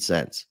hope it made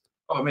sense.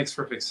 Oh, it makes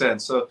perfect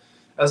sense. So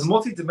as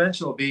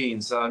multidimensional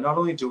beings, not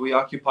only do we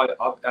occupy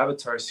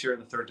avatars here in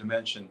the third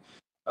dimension,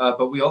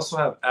 but we also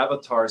have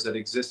avatars that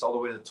exist all the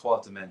way to the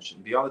 12th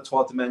dimension. Beyond the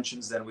 12th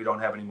dimensions, then we don't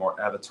have any more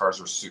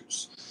avatars or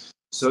suits.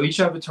 So each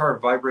avatar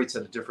vibrates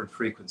at a different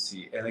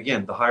frequency. And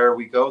again, the higher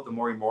we go, the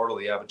more immortal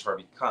the avatar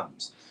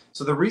becomes.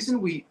 So the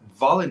reason we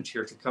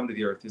volunteer to come to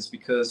the Earth is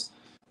because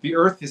the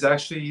Earth is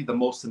actually the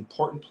most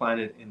important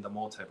planet in the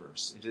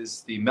multiverse. It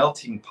is the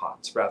melting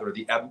pot, rather,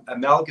 the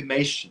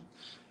amalgamation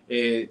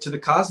to the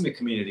cosmic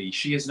community.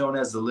 She is known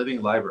as the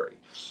living library.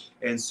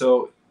 And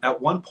so at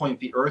one point,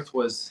 the Earth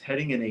was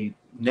heading in a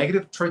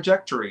negative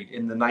trajectory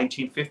in the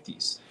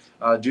 1950s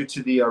due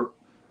to the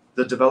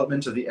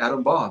development of the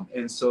atom bomb.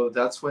 And so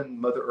that's when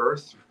Mother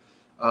Earth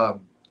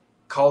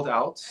called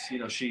out. You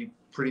know, she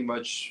pretty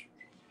much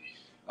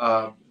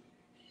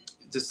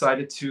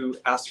decided to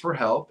ask for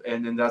help,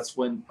 and then that's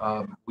when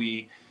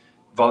we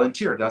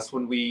volunteered. That's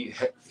when we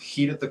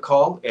heeded the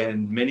call,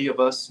 and many of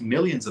us,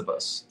 millions of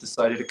us,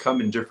 decided to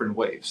come in different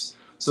waves.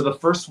 So the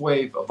first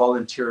wave of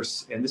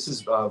volunteers, and this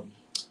is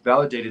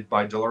validated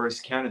by Dolores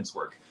Cannon's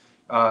work,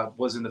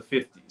 was in the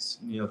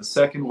 50s. The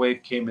second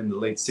wave came in the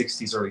late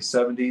 60s, early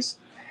 70s,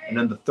 and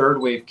then the third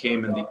wave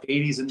came in the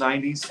 80s and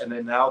 90s, and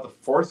then now the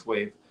fourth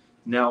wave.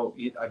 Now,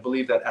 I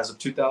believe that as of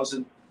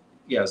 2000,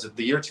 as of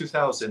the year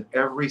 2000,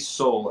 every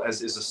soul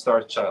is a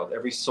star child.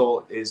 Every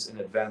soul is an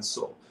advanced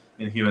soul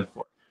in human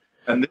form.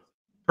 And this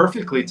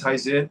perfectly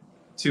ties in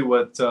to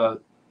what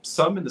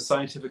some in the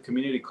scientific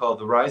community call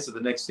the rise of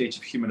the next stage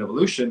of human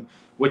evolution,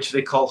 which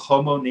they call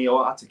Homo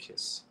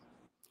neoticus.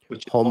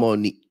 Homo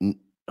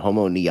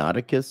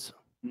neoticus?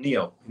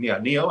 Neo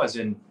as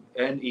in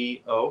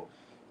Neoticus.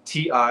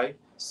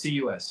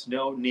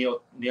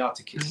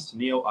 Neoticus.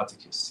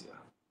 Neoticus. Yeah.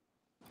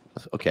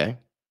 Okay,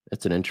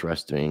 that's an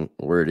interesting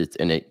word.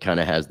 And it kind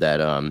of has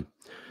that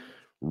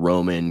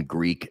Roman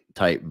Greek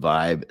type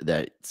vibe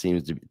that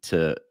seems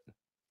to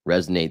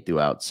resonate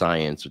throughout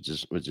science,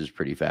 which is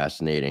pretty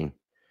fascinating.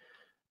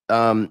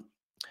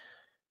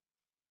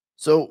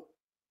 So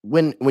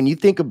when you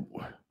think of,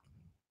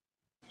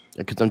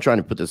 because I'm trying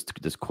to put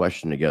this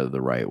question together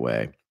the right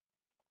way,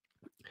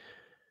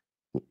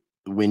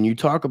 when you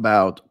talk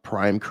about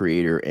prime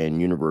creator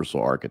and universal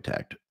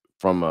architect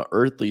from an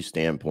earthly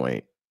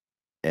standpoint,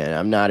 and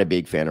I'm not a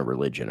big fan of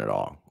religion at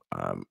all.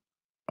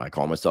 I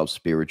call myself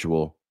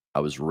spiritual. I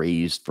was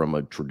raised from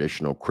a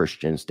traditional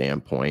Christian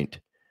standpoint.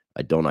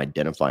 I don't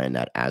identify in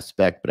that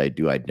aspect, but I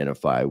do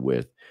identify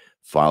with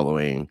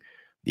following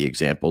the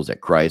examples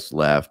that Christ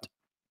left,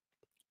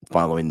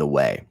 following the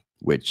way,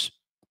 which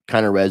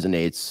kind of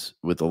resonates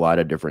with a lot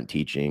of different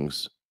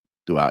teachings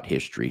throughout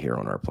history here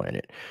on our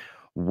planet.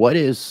 What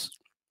is,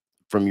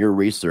 from your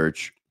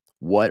research,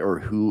 what or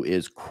who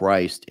is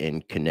Christ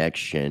in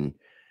connection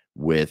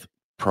with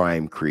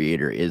prime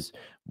creator?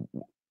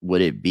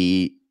 Would it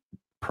be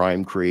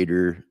prime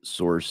creator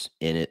source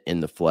in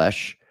the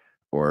flesh,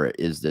 or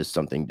is this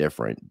something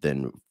different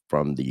than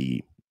from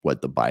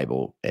what the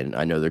Bible? And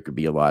I know there could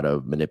be a lot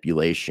of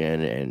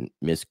manipulation and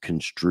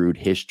misconstrued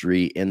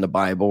history in the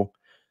Bible,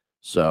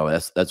 so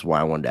that's why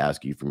I wanted to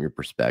ask you from your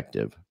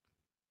perspective.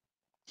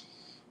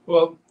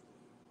 Well,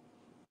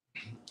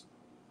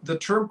 the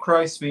term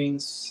Christ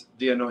means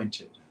the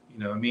anointed.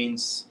 It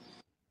means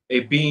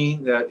a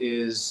being that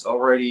is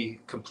already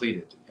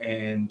completed.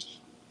 And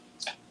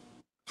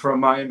from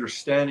my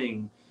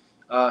understanding,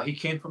 he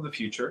came from the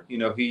future.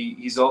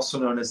 He's also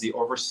known as the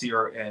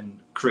overseer and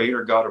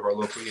creator God of our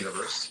local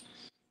universe.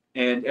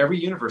 And every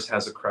universe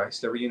has a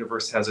Christ. Every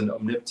universe has an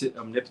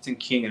omnipotent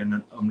king and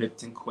an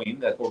omnipotent queen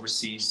that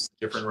oversees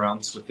different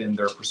realms within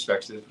their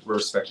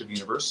respective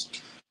universe.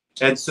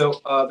 And so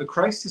the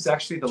Christ is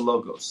actually the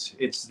Logos.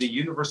 It's the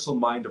universal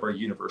mind of our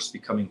universe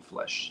becoming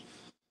flesh.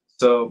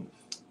 So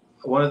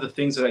one of the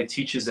things that I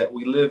teach is that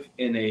we live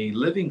in a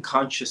living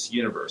conscious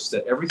universe,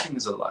 that everything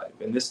is alive.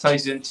 And this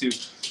ties into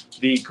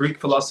the Greek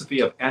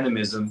philosophy of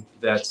animism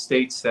that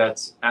states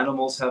that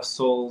animals have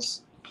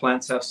souls,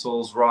 plants have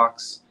souls,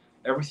 rocks,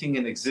 everything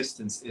in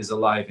existence is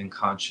alive and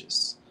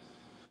conscious.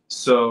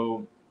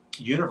 So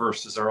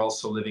universes are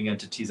also living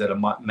entities at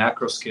a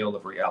macro scale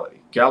of reality.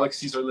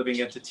 Galaxies are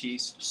living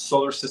entities,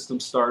 solar system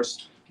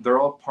stars, they're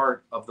all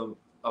part of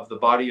the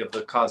body of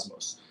the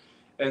cosmos.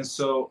 And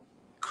so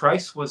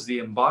Christ was the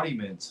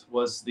embodiment,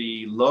 was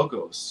the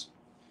Logos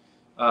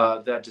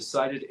that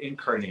decided to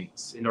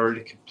incarnate in order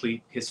to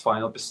complete his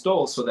final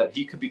bestowal so that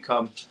he could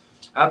become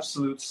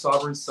absolute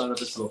sovereign son of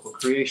his local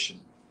creation.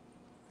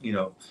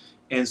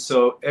 And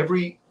so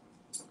every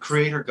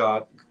creator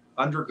God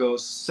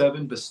undergoes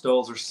 7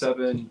 bestowals or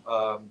seven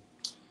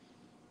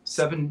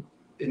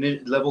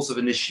levels of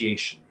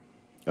initiation.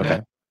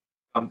 Okay.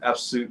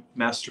 Absolute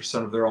master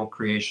son of their own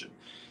creation.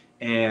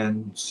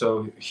 And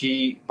so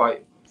he,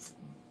 by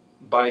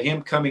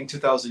him coming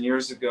 2,000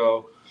 years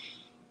ago,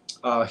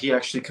 he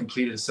actually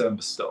completed a 7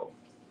 bestowal.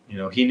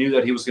 He knew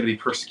that he was going to be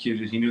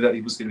persecuted. He knew that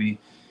he was going to be,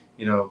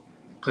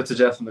 put to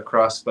death on the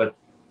cross. But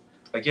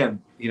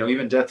again,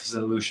 even death is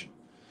an illusion.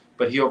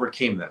 But he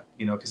overcame that,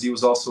 because he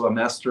was also a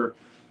master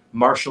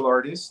martial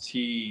artist.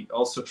 He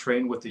also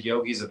trained with the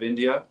yogis of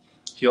India.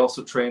 He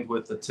also trained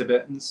with the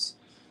Tibetans.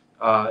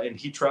 And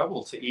he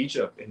traveled to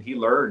Egypt and he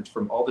learned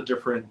from all the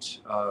different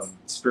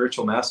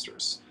spiritual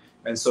masters.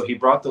 And so he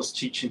brought those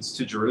teachings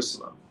to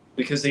Jerusalem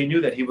because they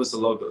knew that he was the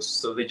Logos.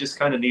 So they just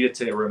kind of needed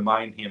to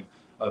remind him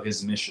of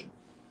his mission.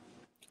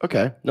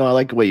 Okay. No, I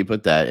like the way you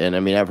put that. And I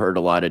mean, I've heard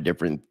a lot of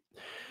different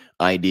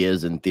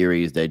ideas and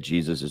theories that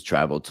Jesus has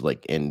traveled to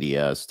like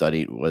India,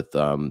 studied with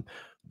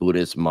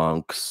Buddhist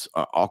monks,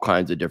 all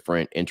kinds of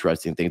different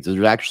interesting things.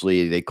 There's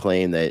actually, they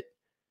claim that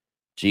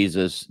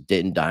Jesus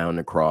didn't die on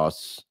the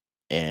cross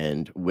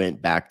and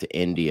went back to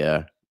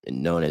India,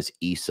 known as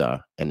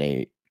Isa, and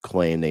they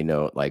claim they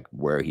know like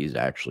where he's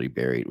actually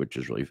buried, which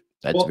is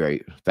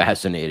very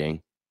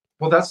fascinating.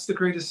 Well, that's the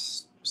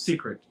greatest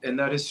secret, and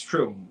that is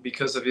true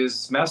because of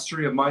his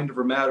mastery of mind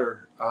over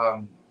matter.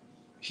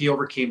 He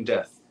overcame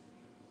death,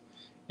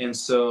 And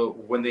so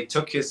when they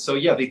took his, so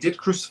yeah, they did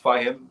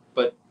crucify him,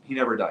 but he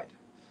never died.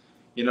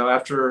 You know,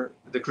 after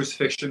the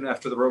crucifixion,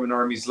 after the Roman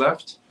armies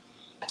left,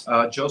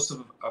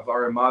 Joseph of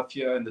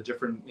Arimathea and the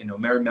different, you know,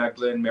 Mary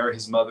Magdalene, Mary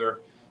his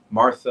mother,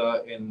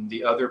 Martha, and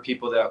the other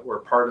people that were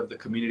part of the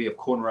community of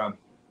Qumran,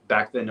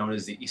 back then known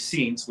as the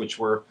Essenes, which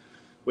were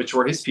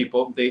his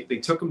people. They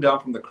took him down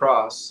from the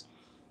cross,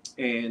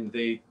 and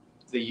they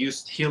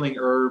used healing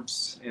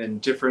herbs and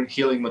different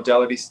healing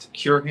modalities to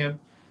cure him.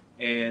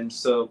 And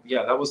so,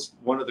 yeah, that was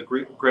one of the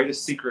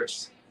greatest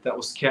secrets that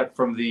was kept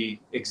from the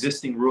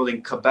existing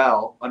ruling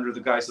cabal under the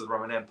guise of the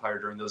Roman Empire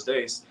during those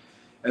days.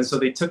 And so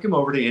they took him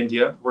over to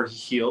India, where he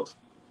healed.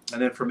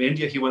 And then from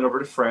India, he went over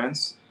to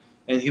France,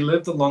 and he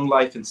lived a long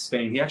life in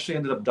Spain. He actually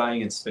ended up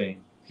dying in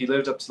Spain. He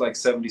lived up to like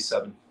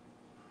 77.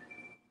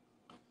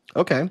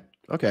 Okay.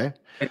 Okay.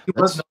 And he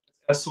was known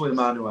as Ismael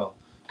Emmanuel.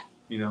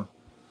 You know,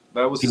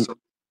 that was his.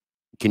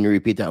 Can you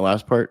repeat that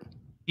last part?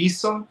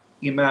 Isa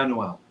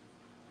Emmanuel.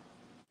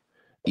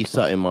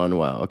 Isa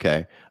Emmanuel.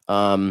 Okay.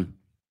 I'll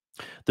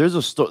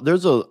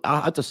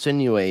have to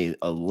send you a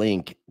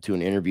link to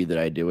an interview that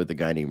I did with a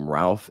guy named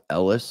Ralph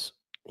Ellis.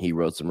 He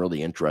wrote some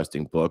really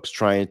interesting books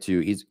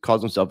he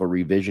calls himself a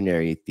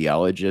revisionary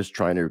theologist,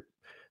 trying to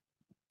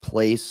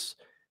place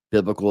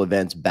biblical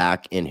events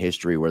back in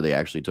history where they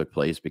actually took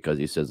place, because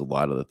he says a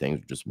lot of the things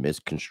are just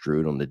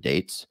misconstrued on the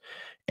dates.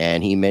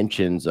 And he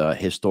mentions a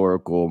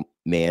historical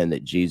man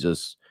that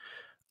Jesus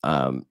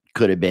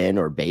could have been,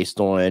 or based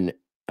on,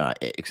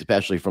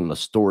 especially from the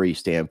story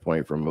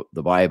standpoint from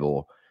the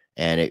Bible.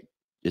 And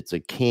it's a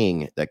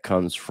king that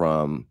comes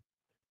from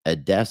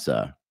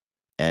Edessa,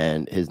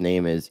 and his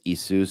name is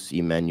Jesus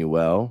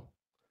Emmanuel.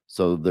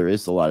 So there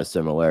is a lot of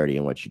similarity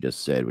in what you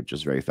just said, which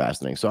is very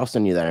fascinating. So I'll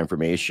send you that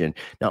information.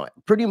 Now,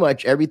 pretty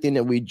much everything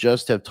that we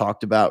just have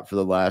talked about for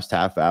the last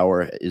half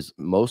hour, is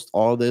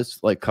all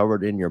this like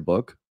covered in your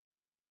book?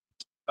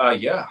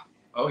 Yeah.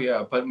 Oh,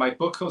 yeah. But my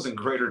book goes in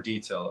greater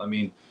detail. I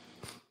mean,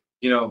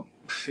 you know,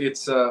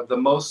 it's the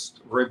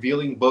most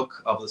revealing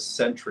book of the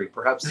century,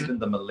 perhaps even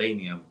the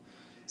millennium,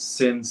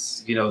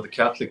 since, you know, the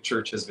Catholic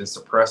Church has been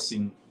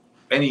suppressing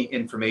any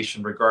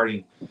information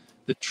regarding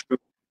the true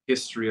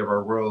history of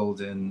our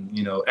world, and,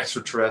 you know,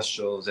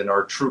 extraterrestrials and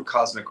our true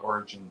cosmic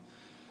origin.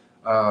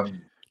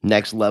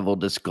 Next level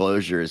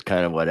disclosure is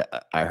kind of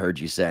what I heard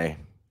you say.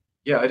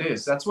 Yeah, it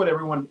is. That's what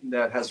everyone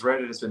that has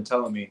read it has been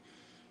telling me.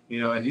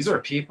 You know, and these are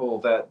people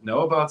that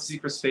know about the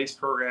secret space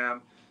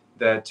program,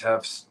 that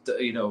have,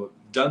 you know,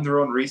 done their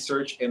own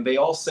research, and they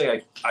all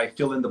say I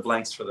fill in the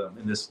blanks for them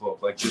in this book.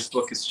 Like, this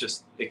book is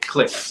just, it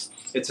clicks.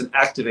 It's an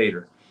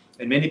activator,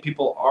 and many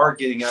people are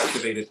getting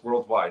activated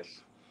worldwide.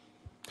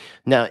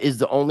 Now, is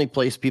the only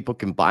place people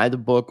can buy the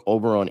book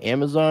over on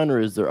Amazon, or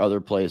is there other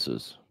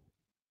places?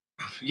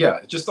 Yeah,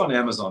 just on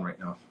Amazon right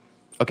now.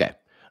 Okay.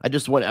 I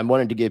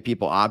wanted to give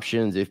people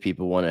options if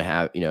people want to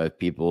have, you know, if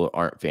people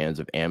aren't fans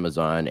of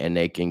Amazon, and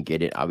they can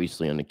get it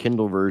obviously on the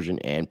Kindle version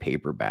and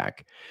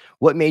paperback.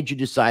 What made you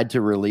decide to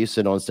release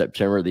it on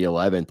September the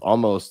 11th,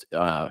 almost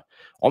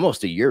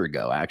a year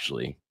ago,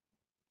 actually?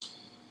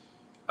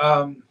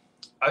 I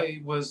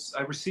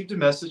received a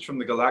message from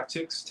the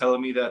Galactics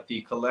telling me that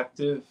the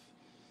collective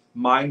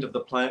mind of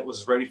the planet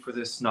was ready for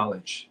this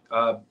knowledge.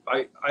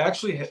 I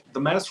actually, the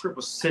manuscript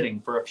was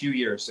sitting for a few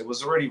years. It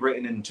was already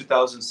written in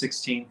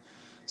 2016,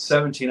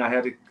 17.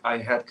 I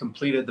had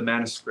completed the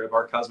manuscript,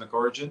 Our Cosmic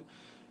Origin.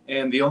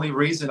 And the only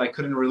reason I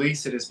couldn't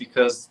release it is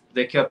because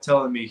they kept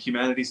telling me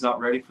humanity's not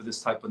ready for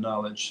this type of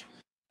knowledge.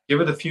 Give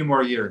it a few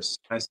more years.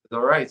 I said,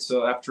 all right.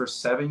 So after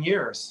 7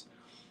 years,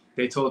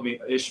 they told me,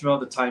 Ishmael,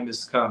 the time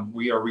has come.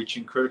 We are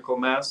reaching critical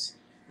mass.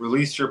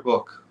 Release your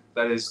book.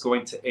 That is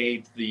going to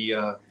aid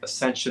the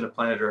ascension of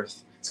planet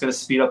Earth. It's going to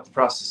speed up the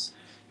process.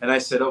 And I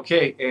said,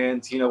 okay.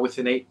 And, you know,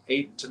 within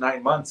eight to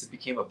 9 months, it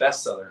became a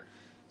bestseller.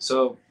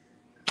 So,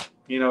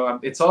 you know,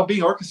 it's all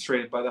being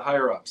orchestrated by the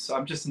higher ups.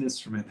 I'm just an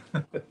instrument.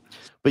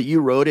 But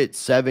you wrote it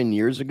 7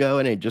 years ago,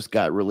 and it just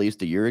got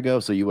released a year ago.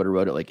 So you would have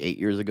wrote it like 8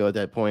 years ago at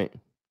that point.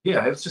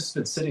 Yeah, it's just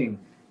been sitting.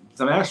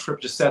 The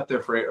manuscript just sat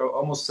there for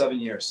almost 7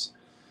 years.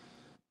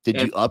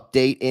 Did you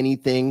update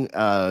anything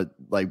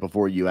like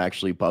before you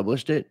actually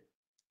published it?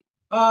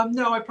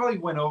 No, I probably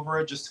went over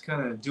it just to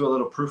kind of do a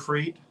little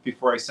proofread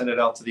before I sent it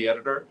out to the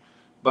editor.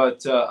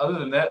 But other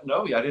than that,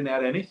 no, I didn't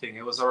add anything.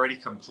 It was already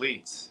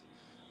complete.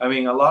 I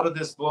mean, a lot of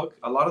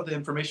the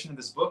information in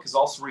this book is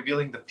also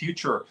revealing the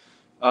future,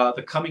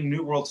 the coming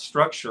New World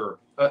structure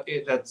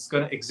that's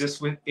going to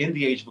exist within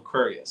the age of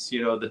Aquarius.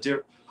 You know,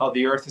 how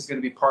the Earth is going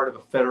to be part of a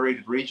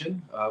federated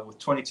region with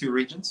 22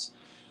 regions.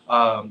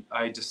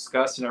 I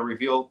discussed and I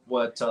revealed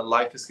what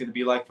life is going to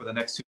be like for the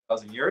next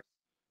 2,000 years.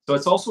 So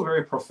it's also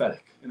very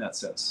prophetic in that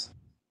sense.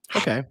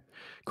 Okay,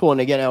 cool.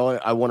 And again,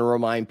 I want to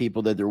remind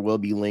people that there will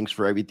be links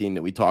for everything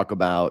that we talk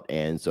about.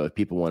 And so if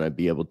people want to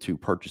be able to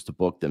purchase the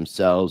book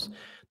themselves,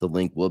 the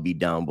link will be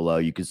down below.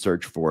 You can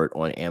search for it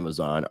on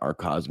Amazon, Our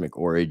Cosmic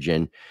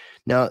Origin.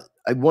 Now,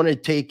 I want to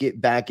take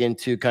it back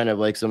into kind of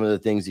like some of the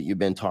things that you've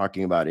been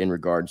talking about in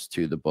regards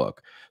to the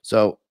book.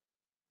 So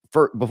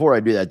before I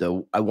do that,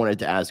 though, I wanted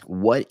to ask,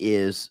 what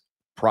is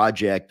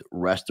Project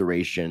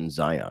Restoration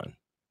Zion?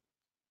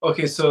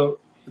 Okay, so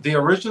the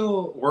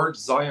original word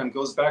Zion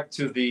goes back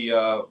to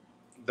the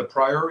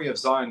Priory of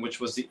Zion, which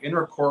was the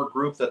inner core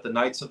group that the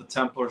Knights of the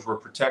Templars were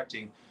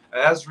protecting,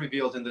 as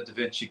revealed in the Da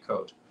Vinci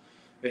Code.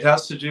 It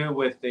has to do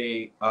with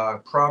a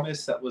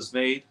promise that was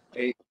made,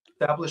 a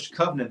established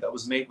covenant that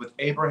was made with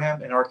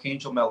Abraham and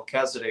Archangel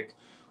Melchizedek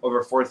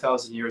over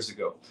 4,000 years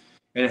ago.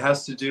 And it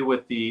has to do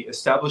with the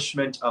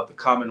establishment of the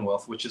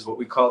Commonwealth, which is what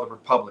we call the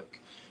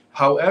Republic.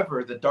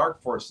 However, the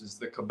dark forces,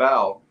 the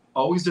Cabal,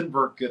 always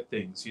invert good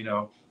things. You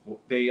know,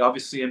 they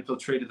obviously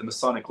infiltrated the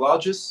Masonic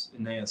lodges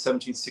in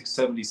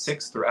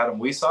 1776 through Adam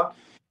Weishaupt,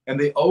 and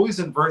they always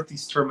invert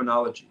these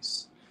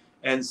terminologies.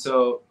 And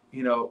so,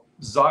 you know,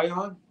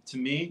 Zion to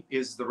me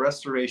is the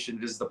restoration.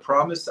 It is the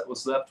promise that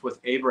was left with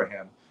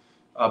Abraham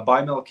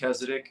by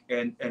Melchizedek,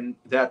 and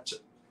that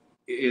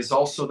is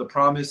also the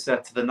promise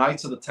that the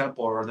Knights of the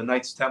Temple, or the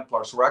Knights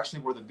Templars, who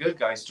actually were the good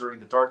guys during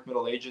the Dark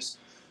Middle Ages,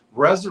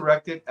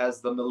 resurrected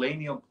as the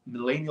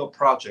millennial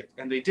project.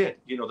 And they did.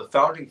 You know, the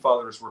founding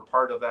fathers were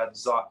part of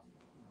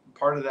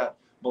that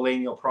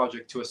millennial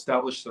project to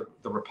establish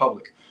the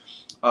Republic.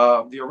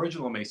 The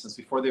original Masons,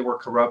 before they were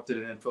corrupted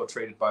and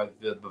infiltrated by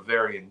the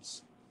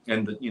Bavarians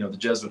and the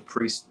Jesuit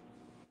priests.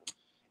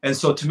 And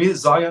so to me,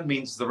 Zion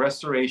means the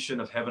restoration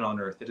of heaven on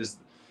earth. It is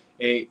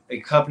a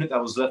covenant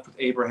that was left with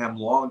Abraham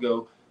long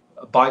ago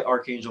by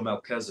Archangel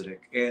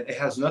Melchizedek. And it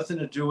has nothing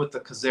to do with the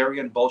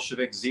Khazarian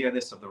Bolshevik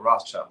Zionists of the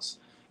Rothschilds.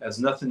 It has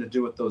nothing to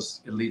do with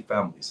those elite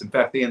families. In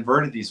fact, they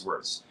inverted these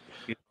words.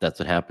 That's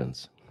what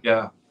happens.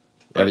 Yeah.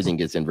 Everything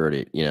gets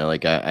inverted. You know,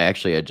 like I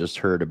just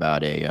heard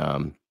about I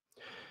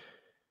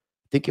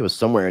think it was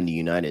somewhere in the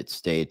United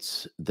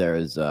States.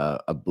 There's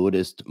a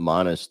Buddhist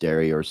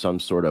monastery or some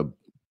sort of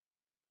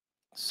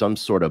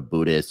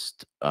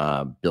Buddhist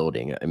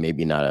building,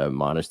 maybe not a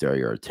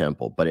monastery or a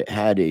temple, but it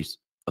had a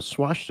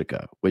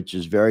swastika, which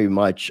is very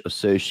much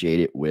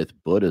associated with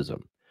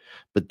Buddhism.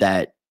 But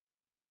that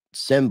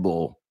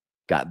symbol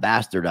got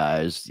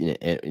bastardized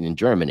in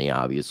Germany,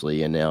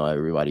 obviously, and now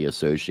everybody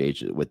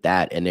associates it with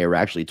that. And they were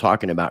actually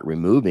talking about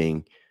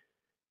removing,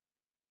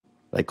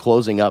 like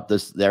closing up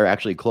this. They're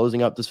actually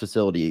closing up this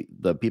facility.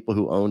 The people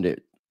who owned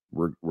it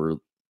were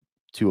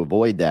to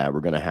avoid that, we're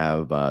going to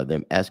have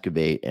them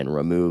excavate and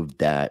remove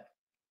that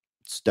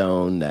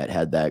stone that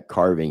had that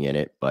carving in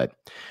it. But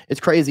it's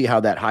crazy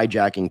how that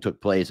hijacking took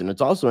place. And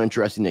it's also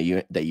interesting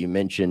that you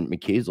mentioned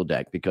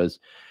Melchizedek, because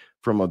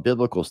from a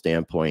biblical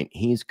standpoint,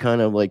 he's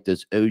kind of like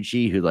this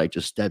OG who like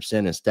just steps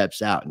in and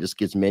steps out and just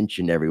gets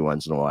mentioned every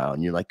once in a while.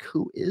 And you're like,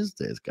 who is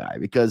this guy?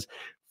 Because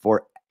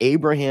for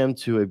Abraham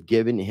to have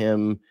given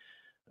him,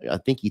 I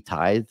think he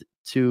tithed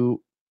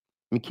to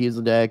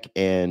Melchizedek,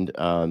 and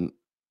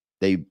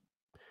they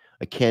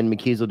akin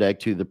Melchizedek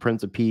to the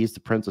Prince of Peace,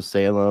 the Prince of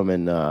Salem,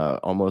 and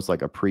almost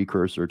like a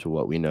precursor to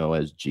what we know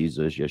as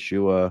Jesus,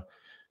 Yeshua.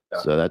 Yeah.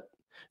 So that,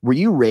 were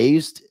you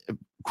raised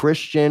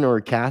Christian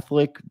or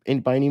Catholic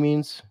by any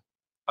means?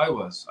 I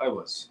was.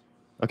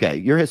 Okay,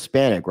 you're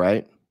Hispanic,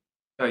 right?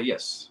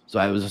 Yes. So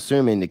I was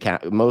assuming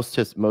most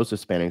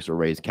Hispanics are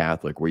raised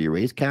Catholic. Were you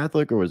raised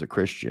Catholic or was it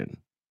Christian?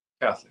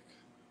 Catholic.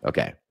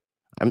 Okay.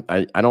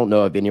 I don't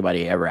know if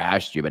anybody ever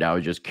asked you, but I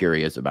was just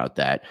curious about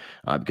that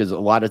because a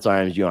lot of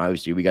times,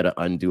 obviously we got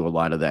to undo a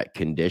lot of that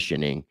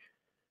conditioning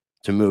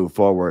to move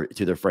forward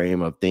to the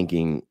frame of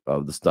thinking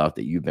of the stuff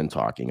that you've been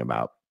talking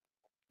about.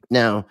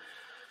 Now,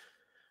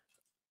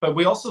 but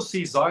we also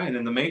see Zion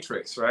in the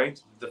Matrix, right?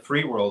 The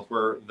free world,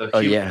 where the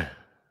humans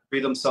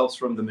free themselves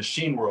from the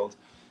machine world.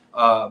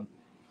 Or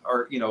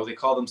they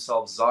call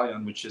themselves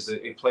Zion, which is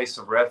a place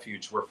of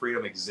refuge where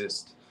freedom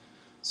exists.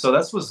 So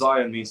that's what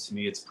Zion means to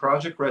me. It's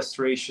Project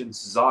Restoration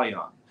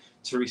Zion,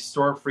 to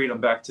restore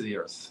freedom back to the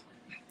earth.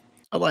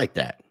 I like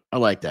that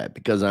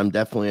because I'm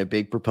definitely a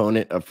big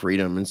proponent of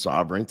freedom and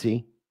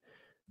sovereignty.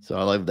 So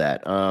I love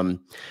that.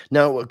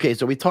 Now, okay,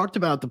 so we talked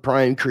about the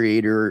prime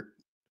creator,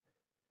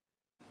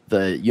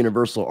 the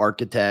universal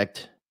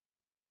architect,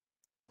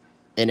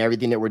 and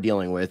everything that we're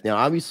dealing with. Now,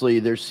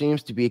 obviously, there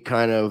seems to be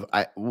kind of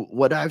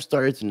what I've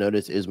started to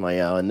notice,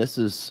 Ismael, and this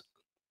is,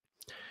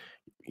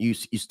 you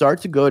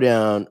start to go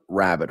down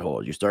rabbit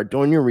holes. You start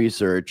doing your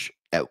research.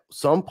 At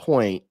some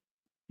point,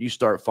 you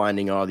start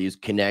finding all these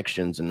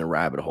connections in the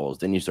rabbit holes.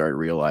 Then you start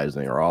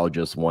realizing they're all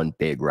just one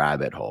big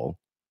rabbit hole.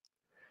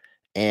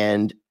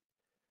 And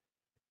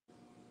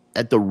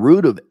at the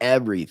root of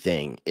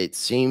everything, it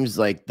seems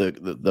like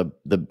the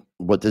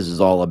what this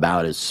is all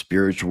about is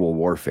spiritual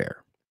warfare.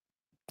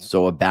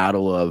 So a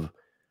battle of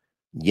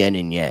yin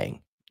and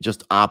yang,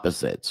 just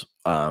opposites.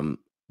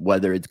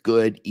 Whether it's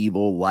good,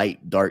 evil,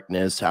 light,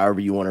 darkness,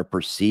 however you want to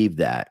perceive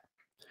that.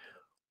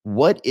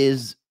 What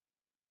is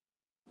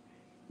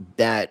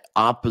that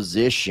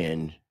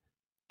opposition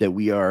that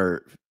we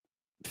are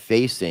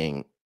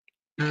facing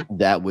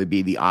that would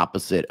be the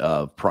opposite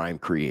of prime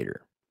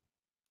creator?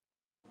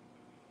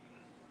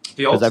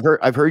 Because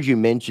I've heard you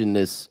mention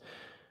this,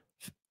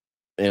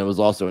 and it was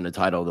also in the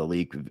title of the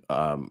Leak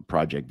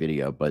project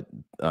video, but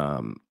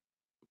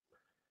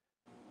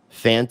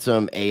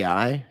Phantom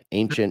AI,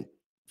 ancient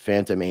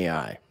Phantom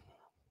AI.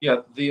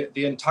 Yeah,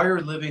 the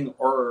entire living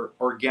or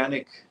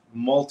organic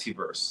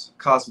multiverse,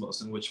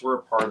 cosmos, in which we're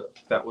a part of,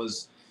 that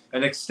was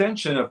an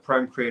extension of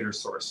Prime Creator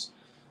Source,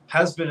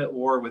 has been at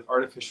war with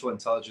artificial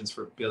intelligence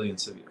for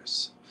billions of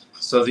years.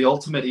 So the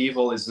ultimate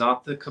evil is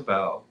not the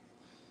cabal,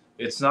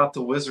 it's not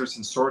the wizards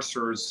and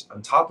sorcerers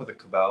on top of the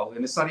cabal,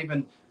 and it's not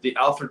even the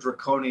Alpha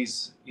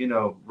Draconis,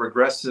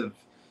 regressive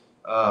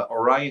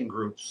Orion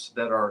groups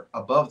that are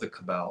above the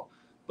cabal,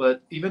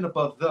 but even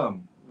above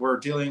them, we're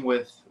dealing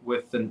with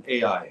an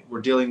AI.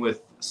 We're dealing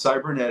with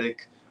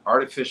cybernetic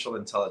artificial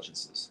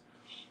intelligences.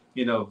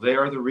 They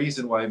are the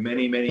reason why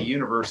many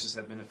universes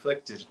have been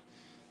afflicted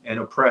and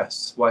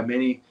oppressed. Why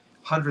many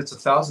hundreds of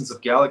thousands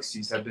of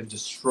galaxies have been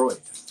destroyed.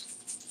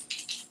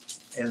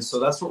 And so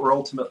that's what we're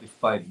ultimately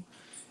fighting.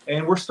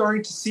 And we're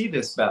starting to see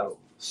this battle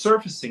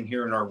surfacing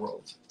here in our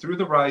world through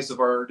the rise of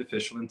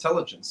artificial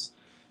intelligence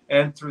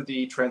and through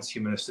the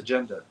transhumanist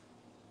agenda,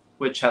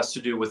 which has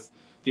to do with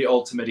the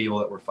ultimate evil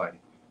that we're fighting.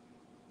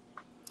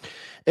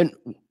 And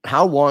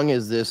how long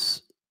is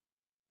this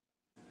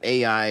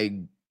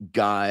AI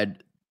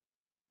God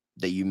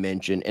that you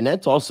mentioned? And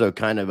that's also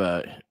kind of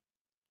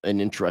an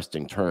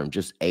interesting term,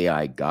 just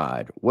AI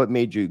God. What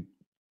made you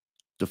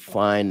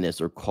define this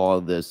or call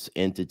this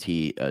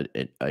entity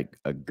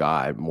a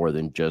god more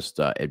than just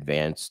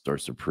advanced or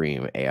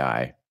supreme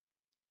AI?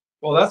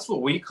 Well, that's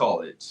what we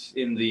call it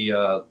in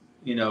the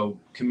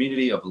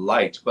community of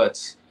light.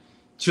 But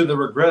to the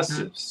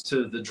regressives,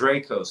 to the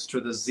Dracos, to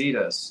the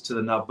Zetas, to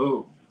the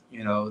Nabu,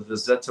 the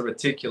Zeta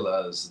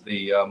Reticulas,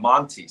 the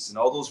Montes, and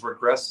all those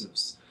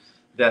regressives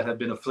that have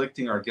been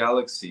afflicting our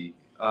galaxy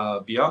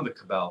beyond the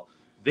Cabal,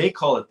 they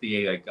call it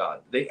the AI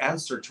God. They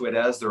answer to it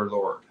as their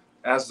Lord,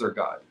 as their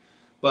God.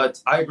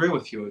 But I agree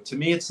with you. To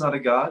me, it's not a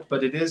God,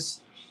 but it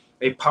is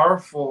a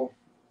powerful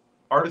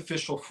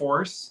artificial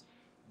force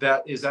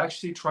that is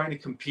actually trying to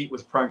compete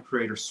with Prime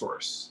Creator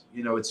Source.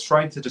 It's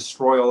trying to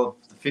destroy all of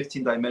the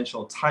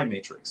 15-dimensional time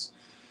matrix,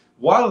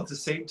 while at the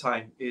same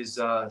time is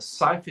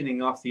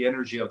siphoning off the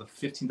energy of the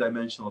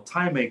 15-dimensional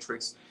time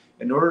matrix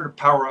in order to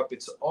power up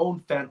its own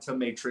phantom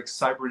matrix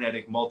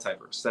cybernetic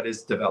multiverse that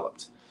is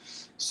developed.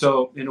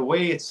 So in a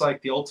way, it's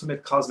like the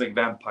ultimate cosmic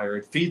vampire.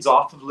 It feeds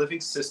off of living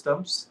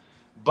systems,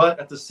 but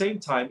at the same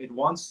time, it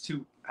wants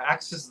to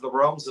access the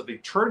realms of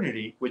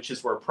eternity, which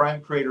is where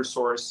Prime Creator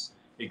Source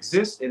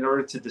exists, in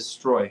order to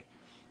destroy,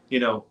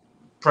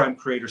 Prime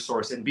Creator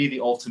Source and be the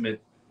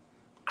ultimate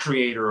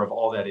creator of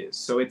all that is.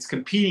 So it's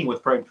competing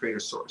with Prime Creator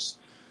Source.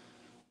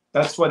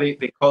 That's why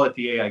they call it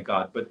the AI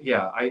God. But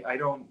yeah, I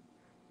don't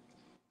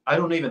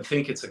even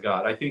think it's a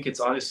god. I think it's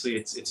honestly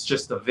it's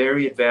just a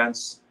very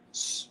advanced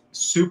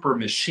super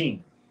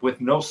machine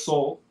with no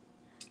soul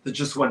that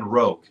just went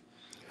rogue.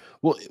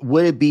 Well,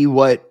 would it be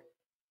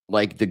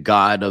like the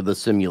god of the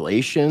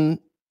simulation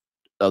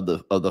of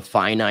the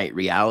finite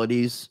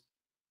realities?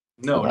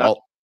 No,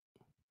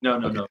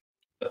 no.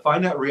 The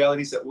finite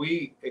realities that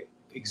we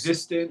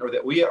exist in or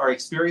that we are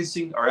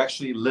experiencing are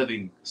actually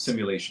living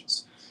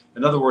simulations.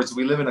 In other words,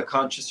 we live in a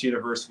conscious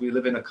universe. We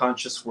live in a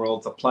conscious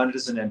world. The planet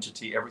is an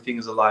entity. Everything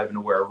is alive and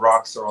aware.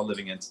 Rocks are all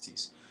living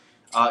entities,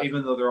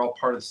 even though they're all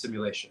part of the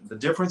simulation. The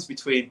difference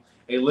between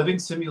a living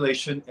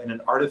simulation and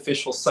an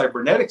artificial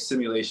cybernetic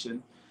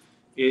simulation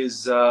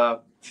is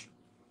that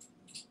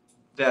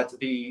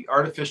the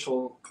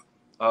artificial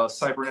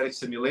cybernetic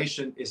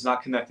simulation is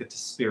not connected to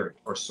spirit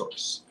or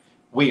source.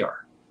 We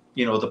are.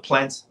 The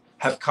plants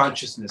have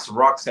consciousness.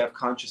 Rocks have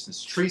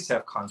consciousness. Trees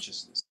have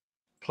consciousness.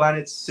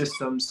 Planets,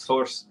 systems,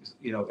 source,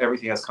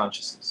 everything has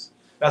consciousness.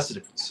 That's the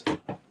difference.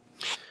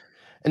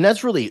 And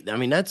that's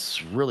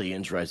really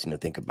interesting to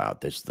think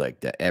about this, like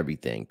that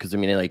everything. Cause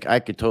I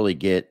could totally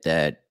get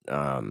that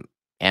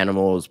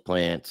animals,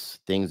 plants,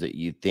 things that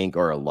you think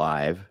are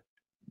alive,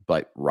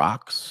 but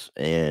rocks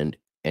and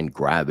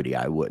gravity,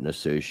 I wouldn't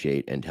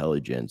associate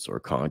intelligence or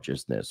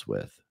consciousness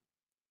with.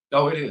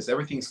 Oh, it is.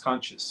 Everything's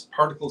conscious.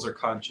 Particles are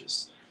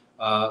conscious.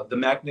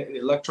 The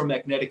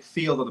electromagnetic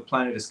field of the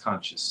planet is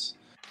conscious.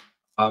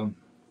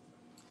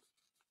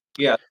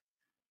 Yeah,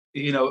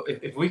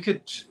 if we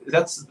could,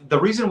 that's the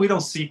reason we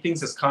don't see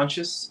things as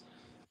conscious,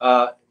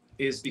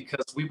 is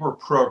because we were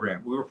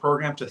programmed. We were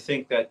programmed to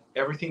think that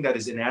everything that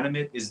is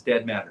inanimate is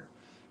dead matter.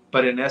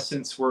 But in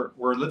essence, we're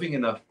living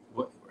in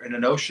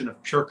an ocean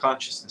of pure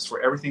consciousness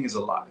where everything is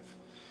alive.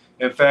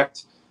 In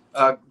fact,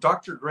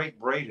 Dr. Greg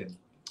Braden,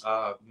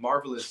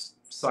 marvelous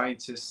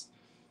scientist,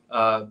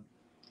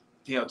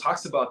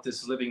 talks about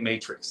this living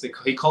matrix.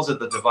 He calls it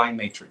the divine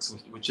matrix,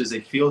 which is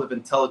a field of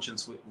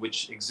intelligence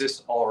which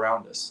exists all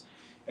around us.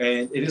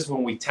 And it is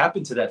when we tap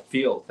into that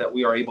field that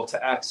we are able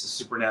to access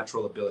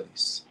supernatural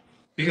abilities,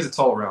 because it's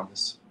all around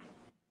us.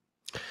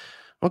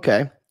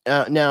 Okay.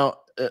 Now,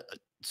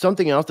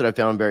 something else that I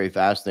found very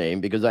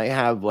fascinating, because I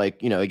have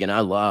again,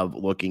 I love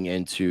looking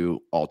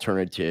into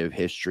alternative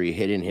history,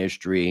 hidden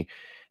history.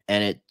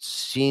 And it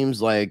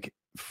seems like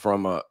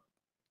from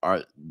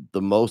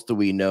the most that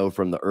we know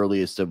from the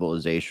earliest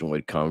civilization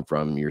would come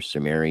from your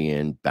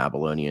Sumerian,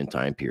 Babylonian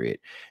time period.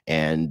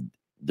 And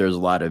there's a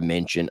lot of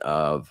mention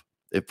of,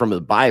 from the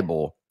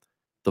Bible,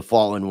 the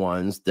fallen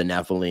ones, the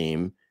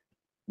Nephilim,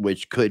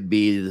 which could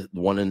be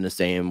one and the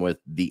same with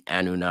the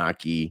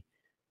Anunnaki.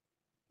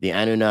 The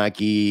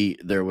Anunnaki,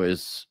 there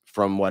was,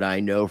 from what I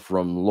know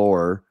from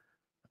lore,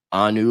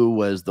 Anu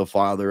was the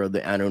father of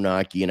the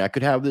Anunnaki, and I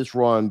could have this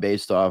wrong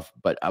based off,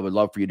 but I would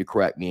love for you to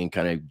correct me and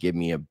kind of give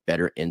me a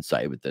better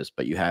insight with this.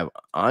 But you have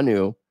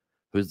Anu,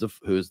 who's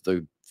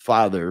the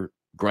father,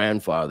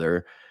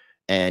 grandfather,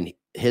 and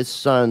his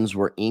sons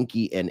were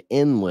Enki and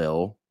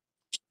Enlil.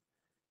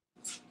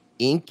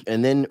 And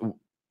then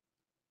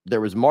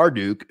there was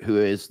Marduk, who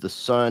is the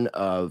son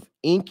of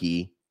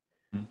Enki.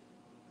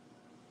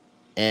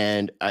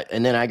 And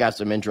then I got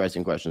some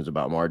interesting questions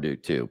about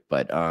Marduk too.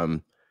 But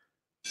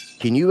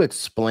can you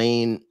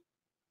explain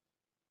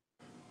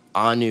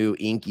Anu,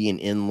 Enki, and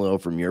Enlil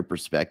from your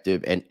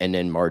perspective, and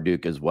then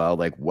Marduk as well,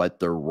 like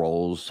what their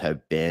roles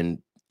have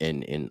been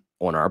in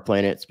on our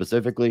planet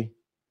specifically?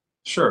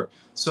 Sure.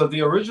 So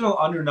the original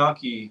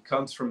Anunnaki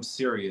comes from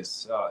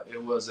Sirius.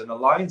 It was an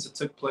alliance that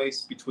took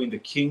place between the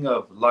king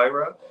of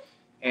Lyra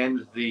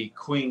and the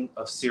queen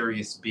of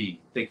Sirius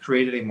B. They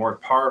created a more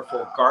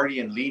powerful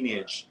guardian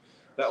lineage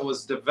that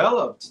was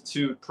developed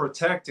to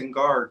protect and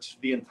guard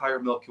the entire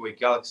Milky Way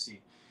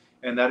galaxy.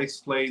 And that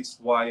explains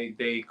why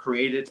they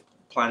created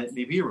planet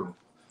Nibiru.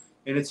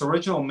 In its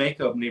original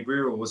makeup,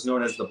 Nibiru was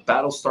known as the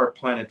Battlestar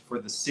planet for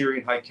the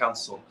Syrian High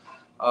Council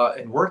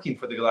and working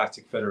for the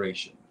Galactic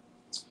Federation.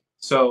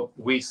 So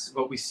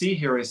what we see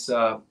here is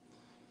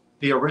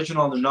the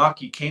original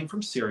Anunnaki came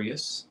from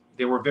Sirius.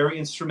 They were very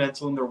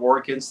instrumental in their war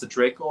against the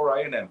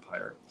Draco-Orion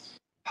Empire.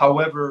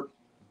 However,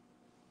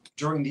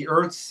 during the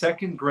Earth's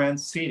second grand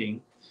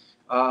seeding,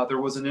 there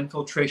was an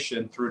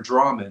infiltration through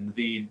Draman,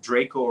 the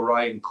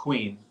Draco-Orion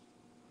queen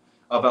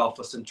of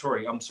Alpha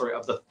Centauri. I'm sorry,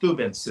 of the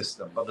Thuban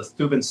system, of the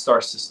Thuban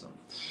star system.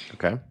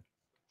 Okay.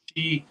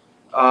 She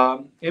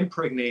got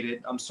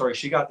impregnated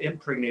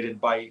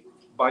by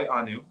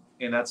Anu,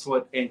 and that's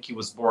what Enki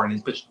was born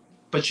in.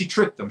 But she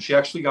tricked him. She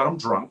actually got him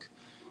drunk,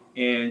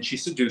 and she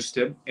seduced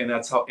him, and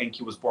that's how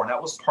Enki was born. That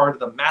was part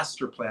of the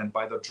master plan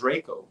by the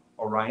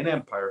Draco-Orion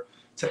Empire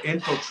to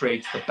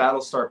infiltrate the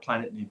Battlestar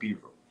planet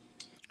Nibiru.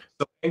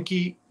 So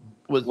Enki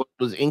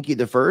was Enki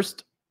the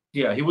first?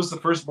 Yeah, he was the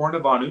firstborn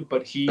of Anu,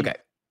 but he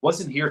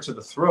wasn't here to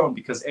the throne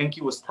because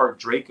Enki was part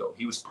Draco.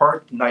 He was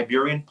part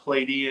Niberian,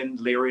 Palladian,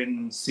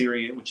 Lyrian,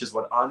 Syrian, which is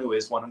what Anu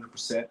is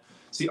 100%.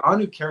 See,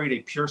 Anu carried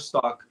a pure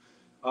stock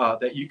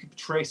that you could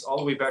trace all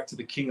the way back to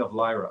the king of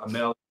Lyra,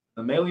 Amelius.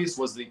 Amelius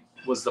was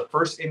the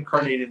first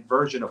incarnated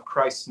version of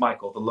Christ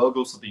Michael, the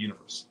logos of the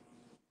universe.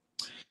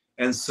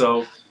 And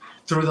so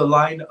through the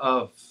line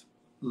of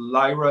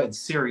Lyra and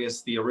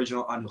Sirius, the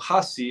original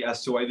Anuhasi,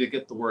 as to why they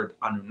get the word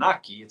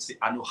Anunnaki, it's the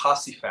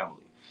Anuhasi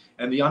family.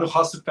 And the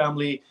Anuhasi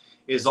family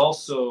is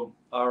also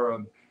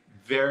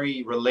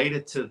very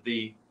related to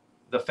the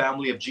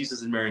family of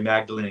Jesus and Mary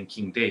Magdalene and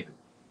King David,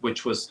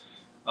 which was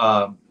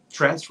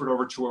transferred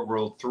over to our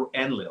world through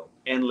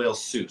Enlil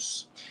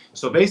Zeus.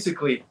 So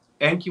basically,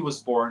 Enki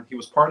was born. He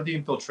was part of the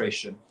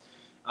infiltration,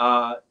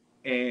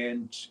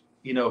 and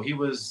he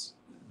was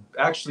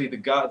actually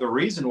the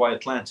reason why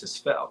Atlantis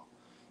fell.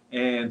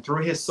 And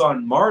through his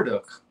son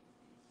Marduk,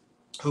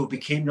 who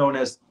became known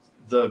as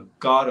the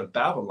god of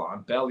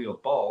Babylon,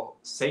 Belial,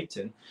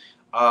 Satan,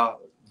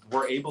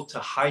 were able to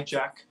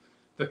hijack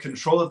the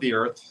control of the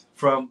earth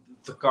from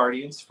the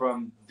Guardians,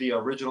 from the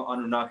original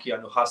Anunnaki,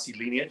 Anuhasi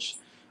lineage.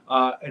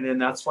 And then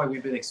that's why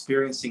we've been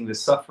experiencing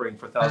this suffering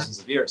for thousands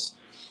of years.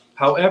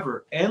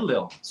 However,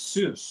 Enlil,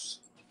 Zeus,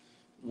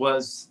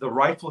 was the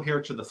rightful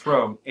heir to the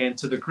throne. And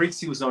to the Greeks,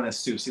 he was known as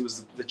Zeus. He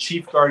was the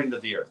chief guardian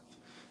of the earth.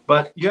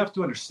 But you have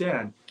to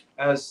understand,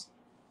 as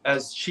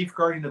chief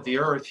guardian of the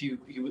earth, he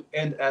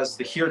and as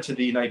the heir to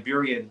the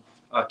Niberian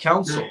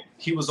council,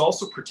 he was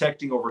also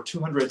protecting over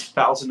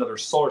 200,000 other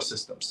solar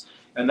systems.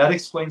 And that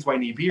explains why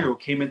Nibiru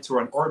came into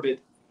an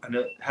orbit and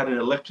it had an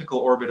elliptical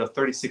orbit of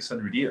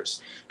 3,600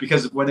 years.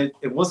 Because when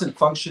it wasn't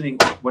functioning,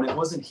 when it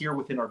wasn't here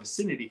within our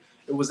vicinity,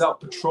 it was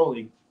out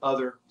patrolling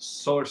other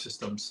solar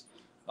systems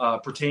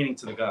pertaining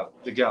to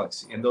the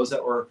galaxy and those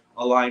that were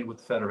aligned with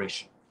the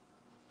Federation.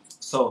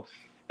 So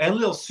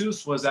Enlil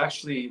Zeus was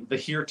actually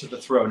the heir to the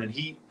throne,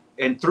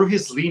 and through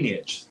his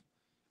lineage,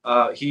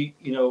 he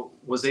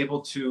was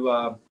able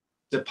to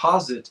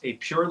deposit a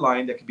pure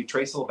line that could be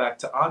traceable back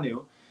to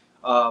Anu,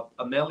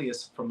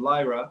 Amelius from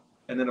Lyra,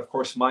 and then of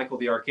course Michael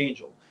the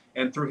Archangel.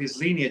 And through his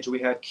lineage, we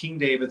had King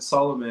David,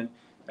 Solomon,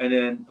 and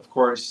then of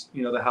course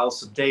the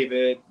house of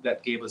David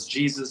that gave us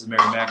Jesus and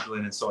Mary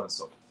Magdalene, and so on and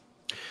so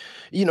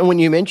forth. When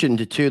you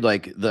mentioned too,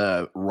 like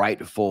the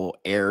rightful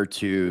heir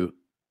to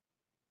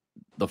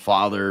the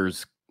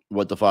father's,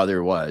 what the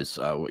father was,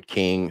 what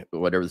king,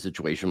 whatever the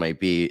situation might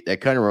be,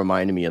 that kind of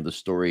reminded me of the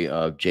story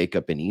of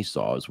Jacob and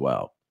Esau as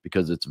well,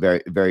 because it's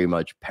very, very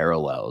much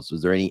parallels.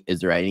 Is there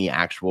any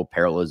actual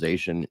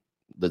parallelization?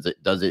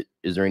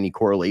 Is there any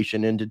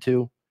correlation into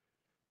two?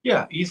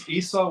 Yeah,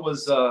 Esau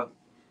was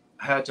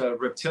had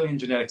reptilian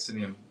genetics in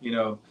him.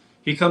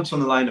 He comes from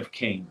the line of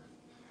Cain.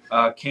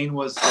 Cain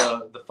was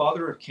the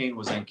father of Cain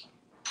was Enki.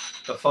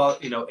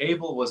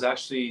 Abel was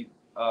actually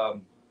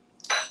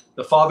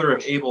the father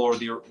of Abel, or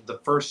the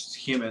first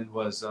human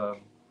was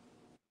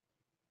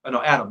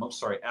No, Adam. I'm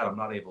sorry, Adam,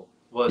 not Abel.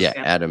 Was Yeah,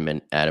 Adam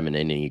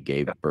and Eve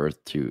gave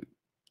birth to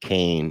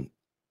Cain,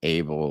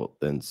 Abel,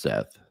 then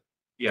Seth.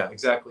 yeah,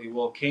 exactly.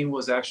 Well, Cain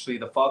was actually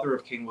the father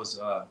of Cain was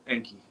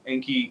Enki.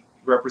 Enki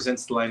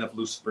represents the line of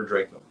Lucifer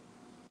Draco.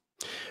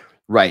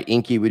 Right,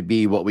 Inky would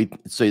be what we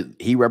so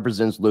he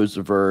represents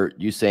Lucifer.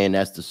 You saying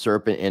that's the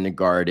serpent in the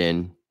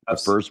garden, the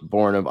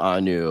firstborn of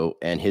Anu,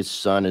 and his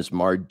son is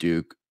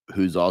Marduk,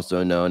 who's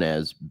also known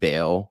as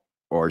Baal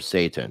or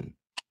Satan.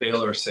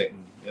 Baal or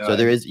Satan. Yeah, so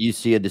there is you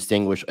see a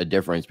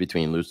difference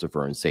between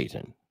Lucifer and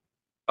Satan.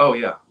 Oh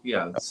yeah,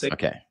 yeah. Satan,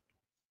 okay.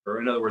 Or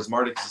in other words,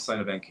 Marduk is the son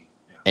of Enki.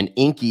 Yeah. And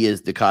Inky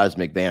is the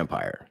cosmic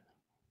vampire.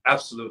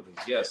 Absolutely,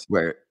 yes.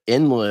 Where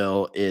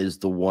Enlil is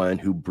the one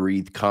who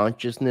breathed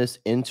consciousness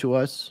into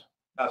us.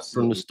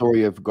 Absolutely. From the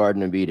story of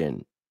Garden of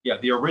Eden. Yeah,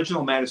 the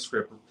original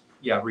manuscript,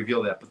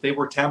 reveal that, but they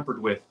were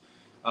tampered with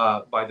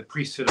by the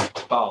priesthood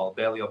of Baal,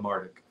 Belial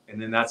Marduk,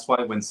 and then that's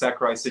why when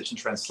Zachariah Sitchin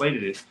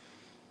translated it,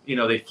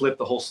 they flipped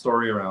the whole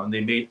story around. They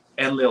made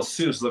Enlil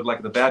Zeus look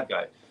like the bad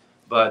guy,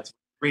 but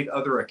read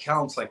other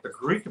accounts like the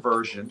Greek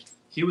version,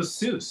 he was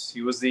Zeus.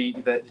 He was the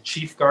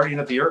chief guardian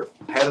of the earth,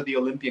 head of the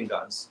Olympian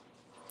gods.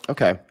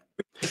 Okay.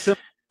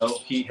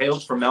 He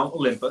hailed from Mount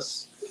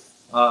Olympus.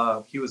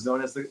 He was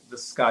known as the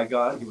sky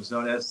god. He was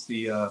known as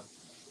the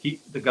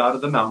god of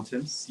the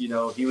mountains.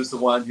 He was the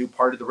one who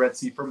parted the Red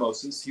Sea for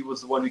Moses. He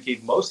was the one who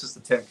gave Moses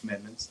the 10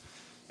 Commandments,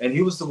 and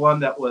he was the one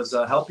that was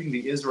helping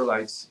the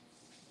Israelites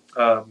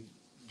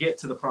get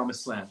to the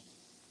Promised Land.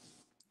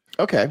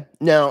 Okay,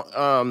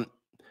 now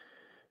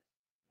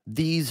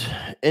these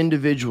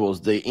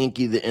individuals, the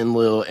Inky, the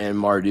Enlil, and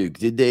Marduk,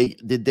 did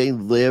they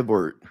live,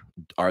 or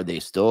are they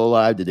still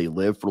alive? Did they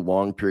live for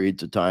long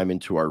periods of time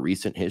into our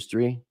recent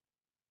history?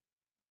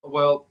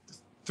 Well,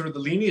 through the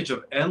lineage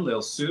of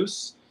Enlil,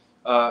 Zeus,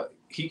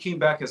 he came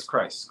back as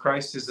Christ.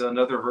 Christ is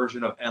another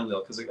version of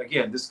Enlil, because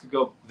again,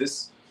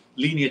 this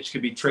lineage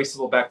could be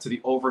traceable back to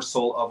the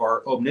oversoul of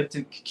our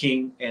omnipotent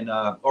king and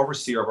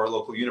overseer of our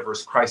local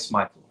universe, Christ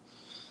Michael.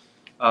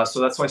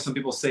 So that's why some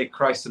people say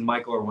Christ and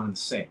Michael are one and the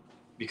same,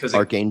 because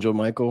Archangel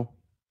Michael.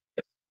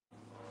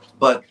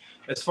 But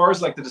as far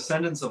as like the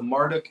descendants of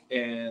Marduk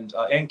and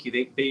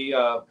Enki,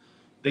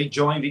 they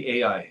joined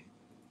the AI.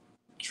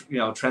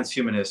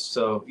 Transhumanists.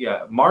 So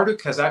yeah,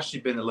 Marduk has actually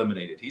been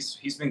eliminated.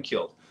 He's been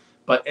killed,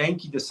 but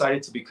Enki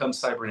decided to become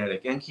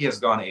cybernetic. Enki has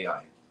gone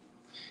AI,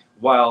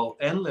 while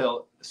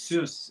Enlil,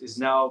 Zeus, is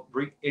now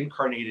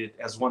reincarnated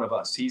as one of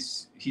us.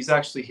 He's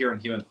actually here in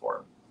human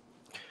form.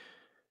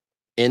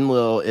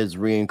 Enlil is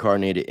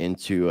reincarnated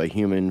into a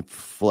human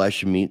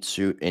flesh meat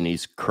suit, and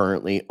he's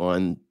currently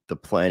on the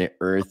planet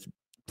Earth,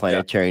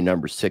 planetary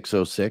number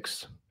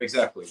 606.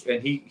 Exactly,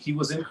 and he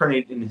was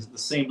incarnated in the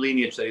same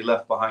lineage that he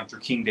left behind through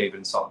King David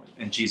and Solomon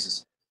and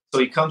Jesus. So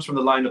he comes from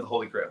the line of the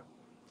Holy Grail.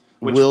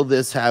 Will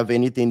this have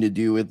anything to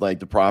do with like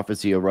the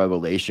prophecy of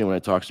Revelation when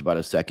it talks about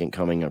a second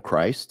coming of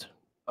Christ?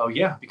 Oh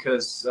yeah,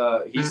 because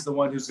he's the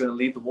one who's going to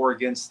lead the war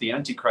against the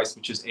Antichrist,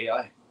 which is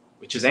AI,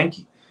 which is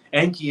Enki.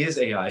 Enki is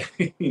AI.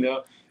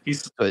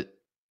 But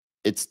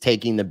it's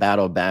taking the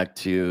battle back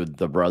to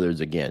the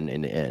brothers again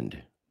in the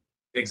end.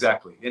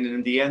 Exactly, and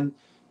in the end,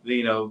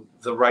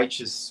 the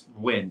righteous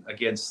win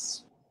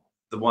against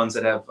the ones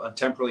that have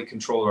temporarily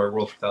controlled our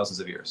world for thousands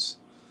of years.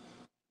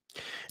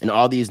 And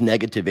all these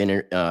negative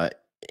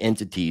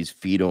entities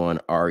feed on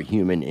our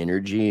human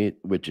energy,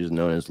 which is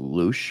known as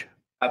Lush.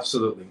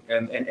 Absolutely,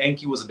 and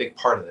Enki was a big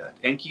part of that.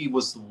 Enki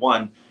was the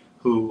one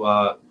who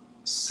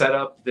set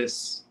up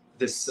this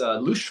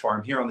Lush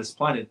farm here on this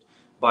planet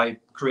by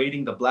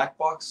creating the black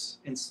box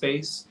in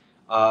space,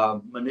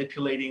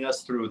 manipulating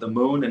us through the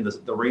moon and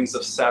the rings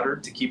of Saturn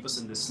to keep us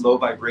in this low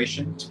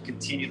vibration, to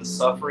continue the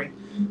suffering,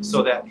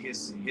 so that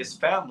his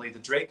family, the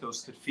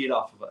Dracos, could feed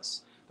off of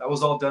us. That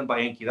was all done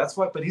by Enki. That's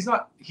why, but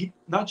he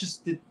not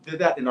just did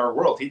that in our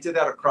world. He did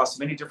that across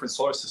many different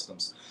solar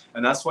systems,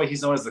 and that's why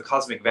he's known as the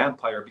cosmic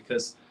vampire,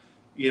 because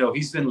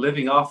he's been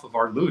living off of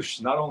our Lush,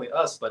 not only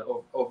us, but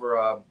over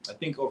I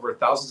think over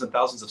thousands and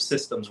thousands of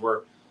systems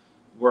were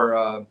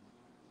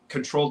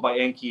controlled by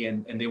Enki,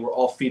 and they were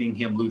all feeding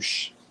him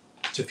Lush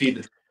to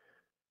feed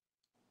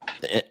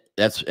the.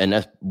 That's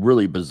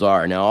really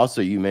bizarre. Now,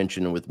 also you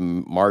mentioned with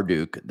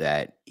Marduk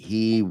that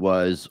he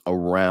was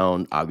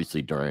around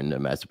obviously during the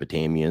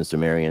Mesopotamian,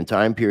 Sumerian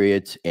time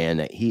periods, and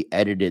that he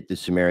edited the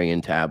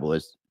Sumerian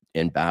tablets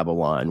in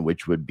Babylon,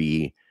 which would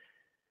be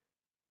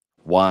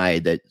why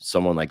that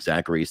someone like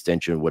Zachary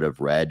Sitchin would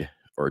have read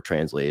or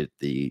translated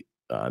the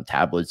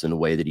tablets in the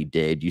way that he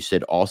did. You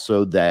said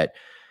also that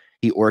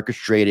he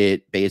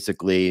orchestrated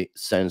basically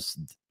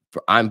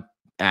I'm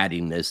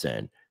adding this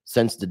in,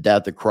 since the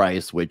death of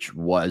Christ, which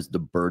was the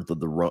birth of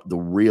the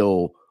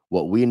real,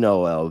 what we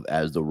know of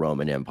as the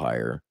Roman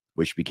Empire,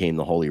 which became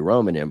the Holy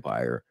Roman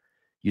Empire.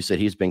 You said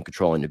he's been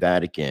controlling the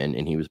Vatican,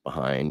 and he was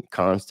behind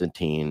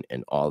Constantine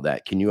and all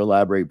that. Can you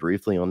elaborate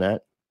briefly on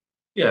that?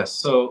 Yes,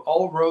 so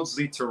all roads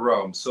lead to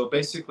Rome. So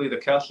basically the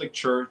Catholic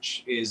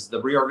Church is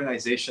the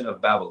reorganization of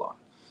Babylon,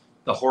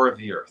 the whore of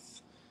the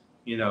earth,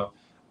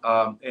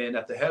 and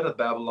at the head of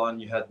Babylon,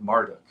 you had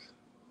Marduk.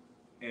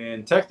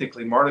 And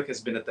technically, Marduk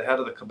has been at the head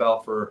of the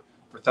cabal for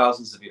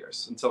thousands of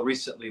years, until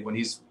recently when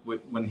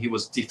he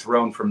was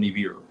dethroned from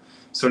Nibiru.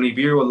 So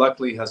Nibiru,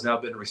 luckily, has now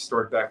been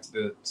restored back to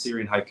the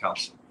Syrian High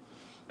Council,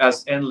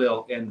 as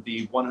Enlil and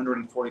the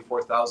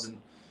 144,000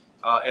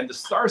 and the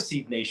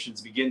Starseed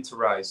nations begin to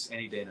rise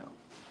any day now.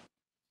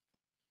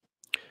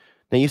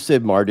 Now, you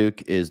said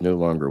Marduk is no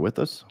longer with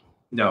us?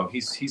 No,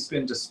 he's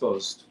been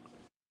disposed.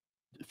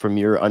 From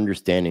your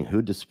understanding,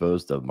 who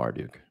disposed of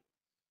Marduk?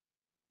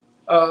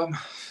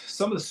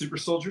 Some of the super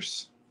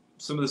soldiers.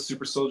 Some of the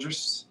super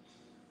soldiers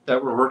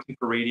that were working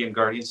for Radiant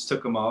Guardians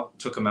took him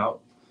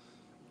out.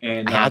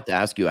 And I have to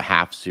ask you a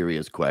half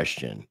serious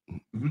question.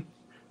 Mm-hmm.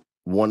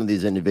 One of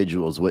these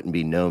individuals wouldn't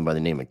be known by the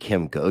name of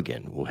Kim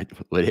Gogan,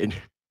 would it?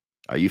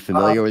 Are you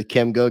familiar with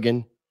Kim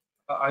Gogan?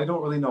 I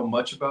don't really know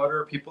much about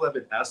her. People have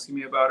been asking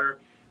me about her.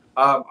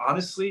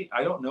 Honestly,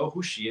 I don't know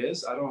who she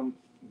is. I don't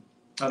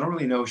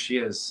really know who she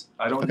is.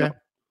 I don't know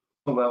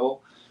the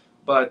level,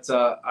 but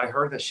I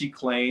heard that she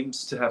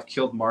claims to have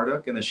killed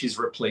Marduk and that she's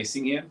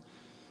replacing him.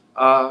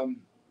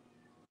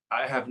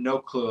 I have no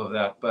clue of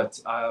that, but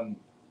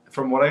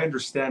from what I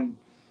understand,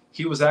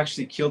 he was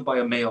actually killed by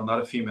a male,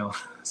 not a female.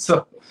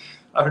 So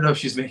I don't know if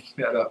she's making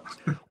that up.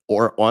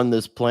 Or on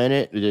this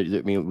planet,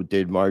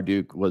 did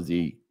Marduk, was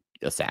he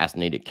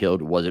assassinated,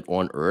 killed? Was it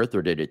on Earth,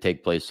 or did it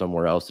take place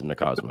somewhere else in the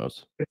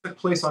cosmos? It took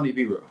place on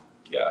Nibiru.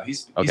 Yeah,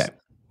 he's okay.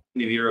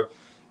 Nibiru,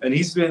 and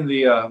he's been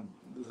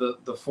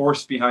the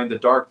force behind the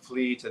Dark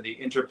Fleet and the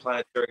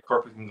Interplanetary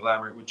Corporate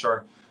Conglomerate, which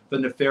are the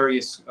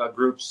nefarious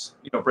groups,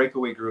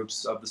 breakaway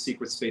groups of the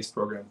secret space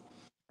program.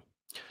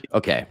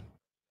 Okay,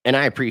 and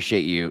I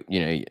appreciate you.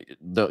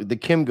 The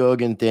Kim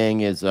Gogan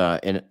thing is,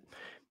 and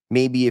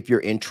maybe if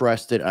you're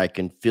interested, I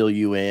can fill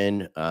you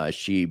in.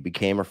 She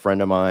became a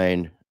friend of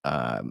mine.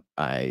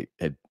 I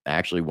had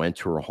actually went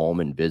to her home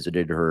and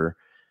visited her.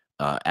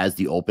 As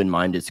the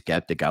open-minded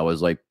skeptic, I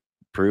was like,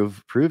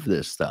 prove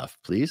this stuff,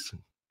 please.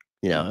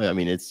 I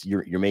mean,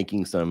 you're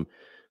making some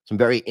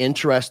very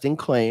interesting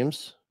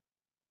claims,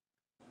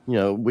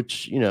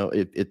 which,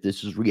 if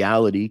this is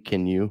reality,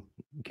 can you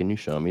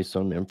show me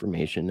some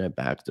information that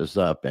backs this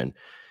up?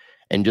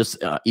 And just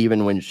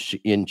even when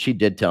she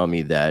did tell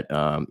me that,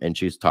 and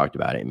she's talked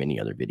about it in many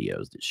other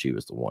videos, that she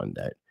was the one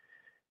that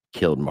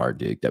killed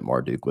Marduk, that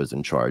Marduk was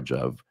in charge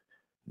of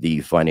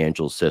the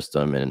financial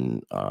system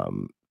and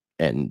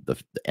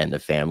the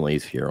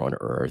families here on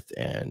Earth.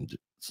 And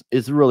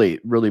it's really,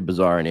 really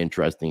bizarre and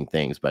interesting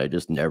things, but I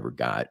just never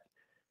got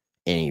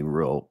any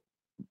real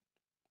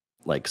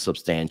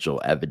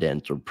substantial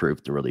evidence or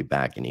proof to really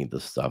back any of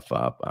this stuff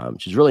up.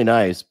 She's really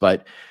nice,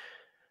 but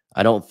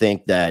I don't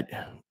think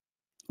that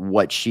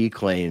what she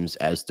claims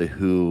as to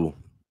who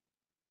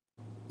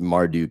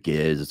Marduk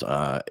is,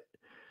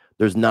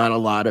 there's not a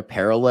lot of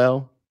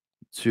parallel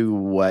to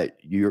what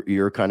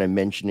you're kind of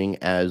mentioning,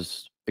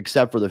 as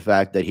except for the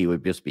fact that he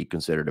would just be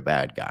considered a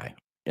bad guy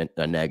and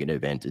a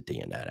negative entity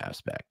in that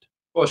aspect.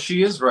 Well,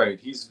 she is right.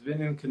 He's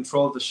been in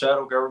control of the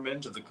shadow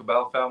government of the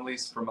Cabal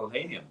families for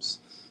millenniums,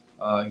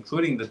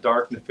 including the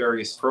dark,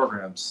 nefarious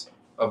programs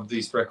of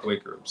these breakaway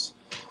groups.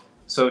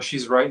 So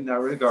she's right in that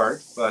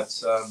regard.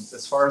 But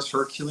as far as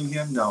her killing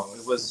him, no,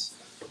 it was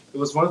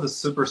one of the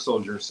super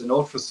soldiers, an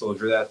ultra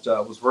soldier that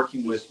was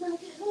working with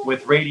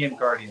Radiant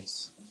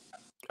Guardians.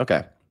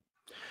 Okay.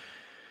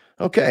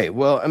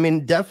 Well, I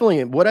mean,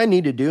 definitely what I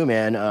need to do,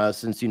 man,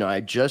 since,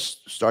 I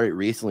just started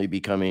recently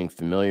becoming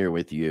familiar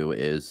with you,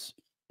 is,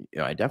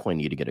 I definitely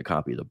need to get a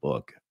copy of the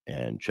book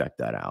and check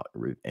that out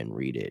and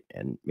read it,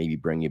 and maybe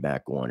bring you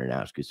back on and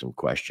ask you some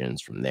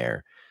questions from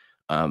there.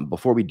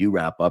 Before we do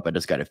wrap up, I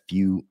just got a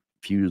few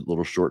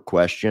little short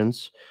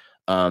questions.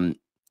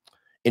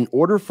 In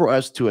order for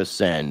us to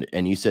ascend,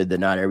 and you said that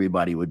not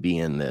everybody would be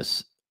in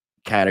this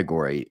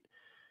category,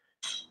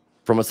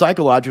 from a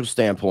psychological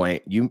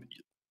standpoint,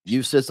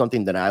 you said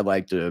something that I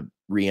like to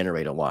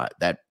reiterate a lot,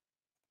 that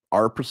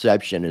our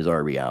perception is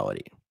our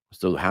reality.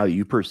 So how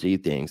you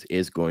perceive things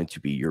is going to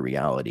be your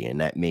reality,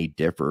 and that may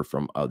differ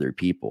from other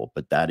people,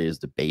 but that is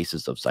the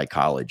basis of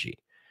psychology.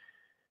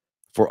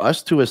 For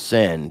us to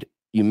ascend,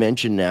 you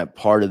mentioned that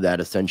part of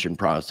that ascension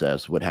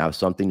process would have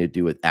something to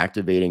do with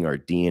activating our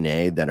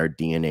DNA, that our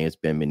DNA has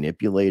been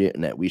manipulated,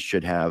 and that we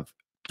should have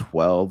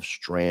 12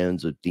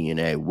 strands of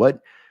DNA.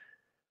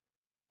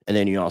 And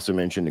then you also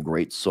mentioned the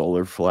great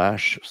solar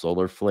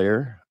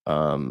flare.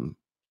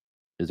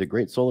 Is it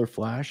great solar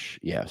flash?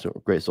 Yeah, so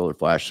great solar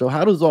flash. So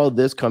how does all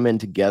this come in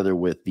together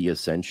with the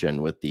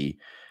ascension, with the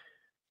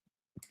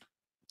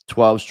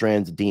 12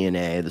 strands of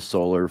DNA, the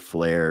solar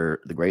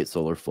flare, the great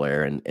solar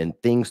flare, and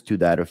things to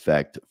that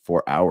effect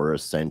for our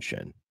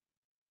ascension?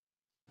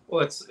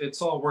 Well,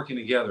 it's all working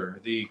together.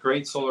 The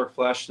great solar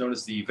flash, known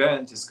as the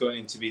event, is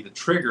going to be the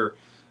trigger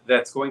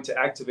that's going to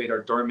activate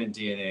our dormant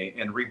DNA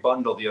and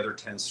rebundle the other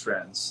 10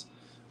 strands,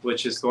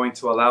 which is going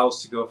to allow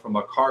us to go from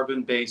a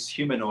carbon-based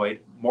humanoid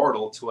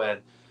mortal to a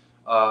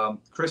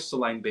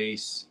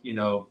crystalline-based,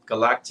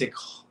 galactic,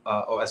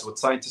 or as what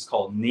scientists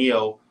call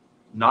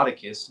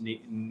Neo-Nauticus,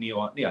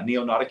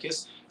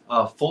 Neo-Nauticus,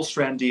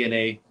 full-strand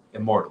DNA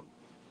immortal.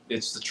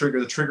 It's the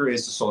trigger. The trigger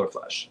is the solar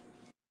flash.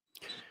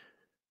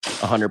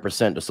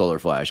 100% the solar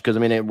flash, because I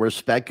mean we're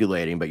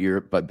speculating,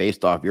 but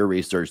based off your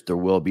research, there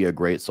will be a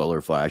great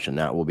solar flash, and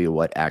that will be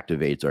what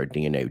activates our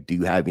DNA. Do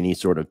you have any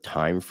sort of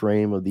time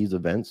frame of these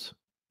events?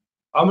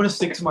 I'm going to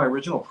stick to my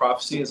original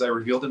prophecy as I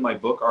revealed in my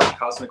book, Our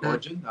Cosmic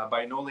Origin,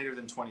 by no later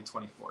than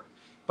 2024.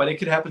 But it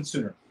could happen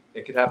sooner.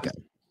 It could happen.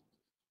 Okay.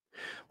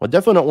 Well,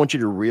 definitely don't want you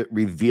to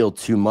reveal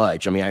too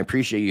much. I mean, I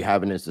appreciate you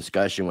having this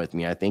discussion with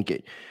me. I think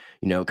it,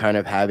 kind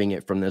of having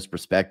it from this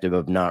perspective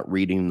of not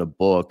reading the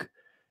book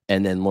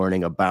and then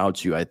learning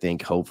about you, I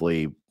think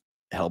hopefully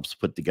helps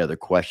put together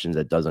questions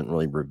that doesn't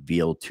really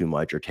reveal too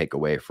much or take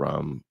away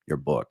from your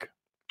book.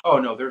 Oh,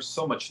 no, there's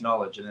so much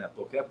knowledge in that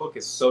book. That book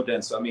is so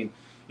dense. I mean,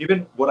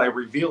 even what I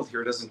revealed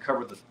here doesn't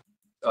cover the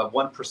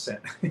 1%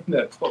 in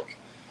that book.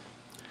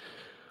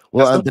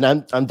 Well,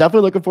 then I'm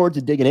definitely looking forward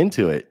to digging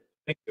into it.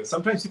 Thank you.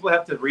 Sometimes people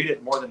have to read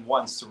it more than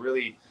once to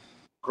really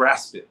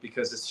grasp it,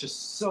 because it's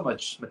just so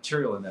much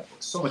material in that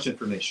book, so much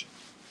information.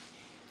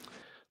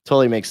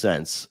 Totally makes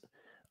sense.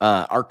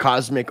 Our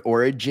cosmic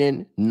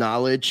origin,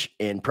 knowledge,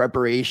 and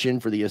preparation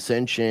for the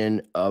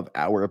ascension of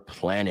our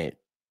planet,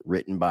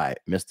 written by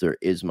Mr.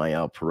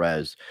 Ismael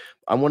Perez.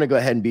 I want to go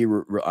ahead and be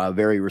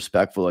very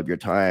respectful of your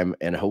time,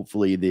 and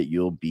hopefully that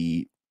you'll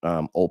be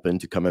open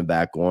to coming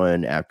back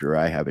on after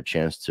I have a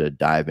chance to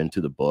dive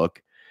into the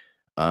book.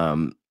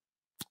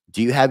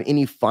 Do you have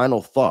any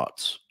final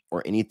thoughts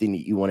or anything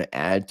that you want to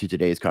add to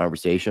today's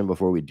conversation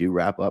before we do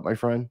wrap up, my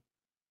friend?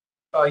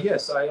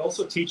 Yes, I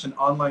also teach an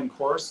online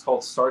course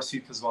called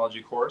Starseed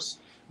Cosmology course.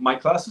 My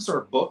classes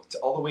are booked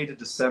all the way to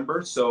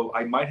December, so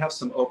I might have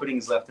some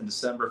openings left in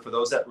December for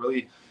those that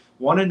really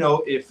want to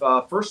know if,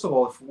 first of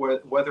all,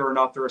 whether or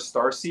not they're a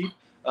starseed.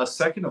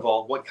 Second of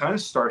all, what kind of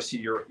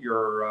starseed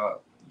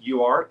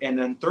you are, and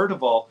then third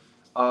of all,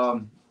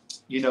 I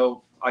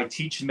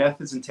teach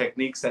methods and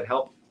techniques that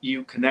help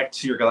you connect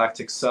to your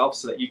galactic self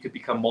so that you could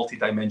become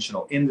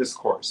multidimensional in this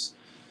course.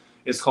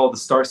 It's called the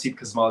Starseed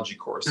Cosmology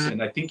course,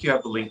 and I think you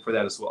have the link for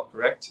that as well,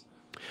 correct?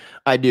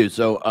 I do.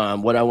 So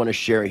what I want to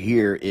share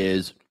here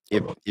is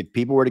if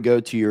people were to go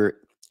to your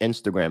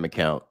Instagram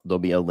account, there'll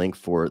be a link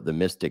for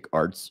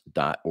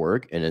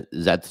themysticarts.org. And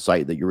is that the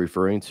site that you're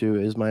referring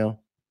to, Ismael?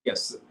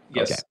 Yes.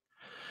 Yes. Okay.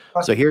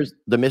 So here's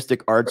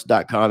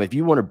themysticarts.com. If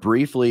you want to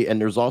briefly,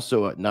 and there's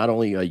also not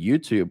only a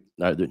YouTube,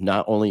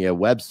 not only a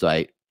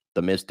website,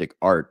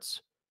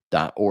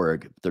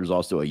 themysticarts.org, there's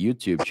also a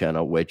YouTube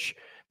channel, which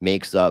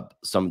makes up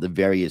some of the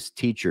various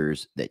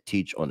teachers that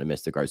teach on the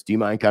Mystic Arts. Do you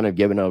mind kind of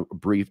giving a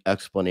brief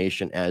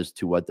explanation as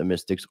to what the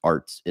Mystic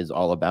Arts is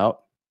all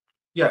about?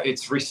 Yeah,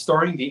 it's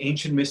restoring the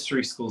ancient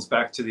mystery schools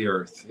back to the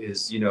earth,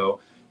 is,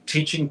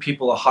 teaching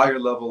people a higher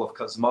level of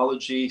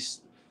cosmology,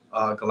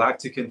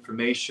 galactic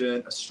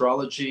information,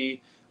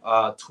 astrology.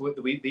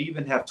 They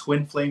even have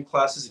twin flame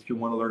classes if you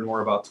want to learn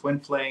more about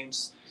twin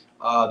flames.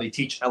 They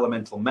teach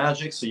elemental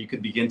magic, so you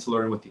could begin to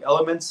learn with the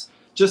elements,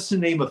 just to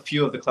name a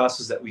few of the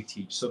classes that we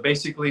teach. So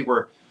basically,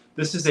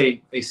 this is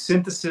a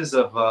synthesis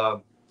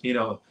of,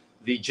 the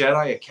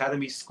Jedi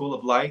Academy School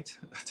of Light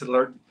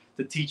to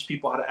teach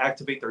people how to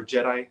activate their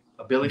Jedi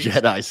abilities.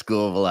 Jedi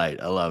School of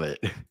Light. I love it.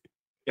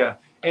 Yeah.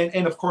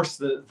 And of course,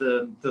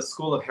 the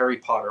School of Harry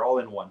Potter, all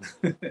in one.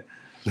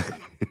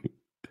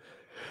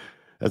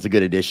 That's a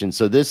good addition.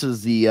 So this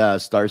is the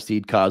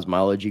Starseed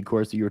Cosmology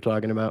course that you were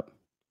talking about?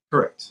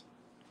 Correct.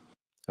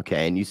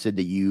 Okay. And you said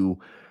that you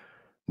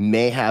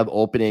may have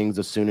openings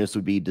as soon as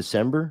would be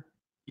December?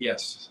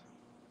 Yes.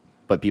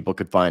 But people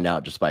could find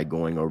out just by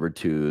going over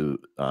to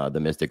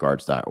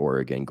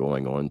themysticarts.org and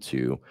going on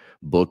to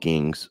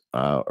bookings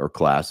or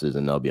classes,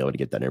 and they'll be able to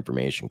get that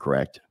information,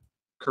 correct?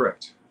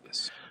 Correct.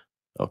 Yes.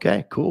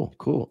 Okay,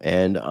 cool.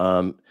 And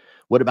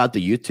what about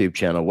the YouTube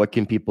channel? What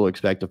can people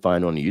expect to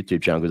find on the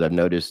YouTube channel? Because I've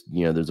noticed,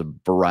 there's a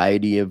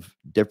variety of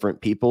different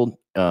people,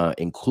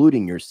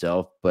 including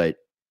yourself, but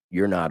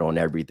you're not on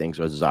everything.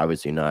 So this is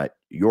obviously not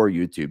your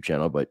YouTube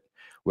channel, but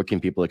what can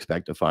people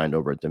expect to find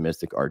over at the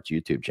Mystic Arts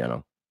YouTube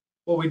channel?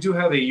 Well, we do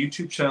have a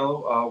YouTube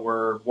channel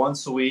where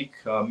once a week,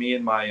 me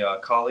and my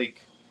colleague,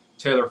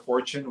 Taylor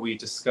Fortune, we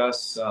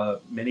discuss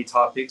many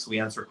topics.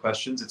 We answer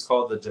questions. It's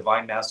called the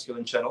Divine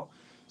Masculine channel.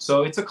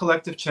 So it's a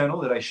collective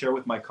channel that I share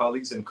with my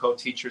colleagues and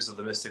co-teachers of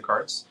the Mystic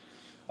Arts.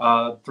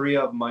 3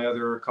 of my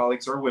other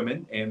colleagues are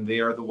women, and they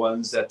are the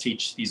ones that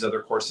teach these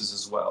other courses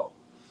as well.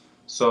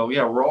 So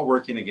yeah, we're all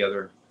working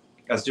together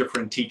as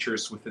different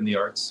teachers within the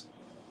arts.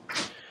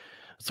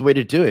 That's the way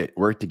to do it.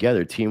 Work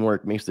together.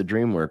 Teamwork makes the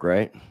dream work,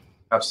 right?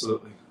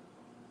 Absolutely.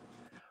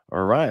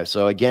 All right.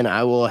 So again,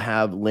 I will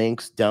have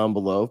links down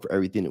below for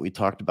everything that we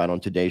talked about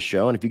on today's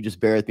show. And if you just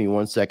bear with me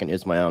 1 second,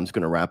 Ismael, I'm just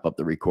going to wrap up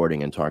the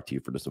recording and talk to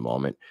you for just a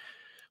moment.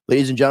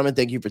 Ladies and gentlemen,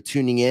 thank you for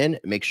tuning in.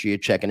 Make sure you're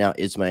checking out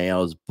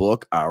Ismael's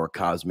book, Our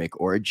Cosmic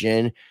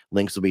Origin.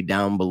 Links will be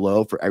down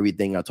below for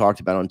everything I talked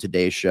about on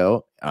today's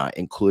show,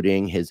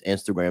 including his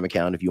Instagram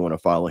account if you want to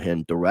follow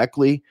him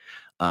directly.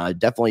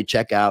 Definitely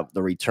check out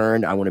The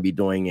Return. I want to be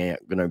going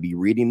to be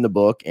reading the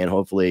book and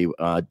hopefully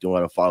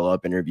doing a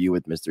follow-up interview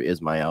with Mr.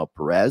 Ismael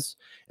Perez.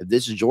 If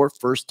this is your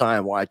first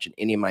time watching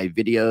any of my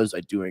videos, I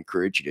do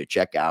encourage you to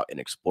check out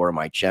and explore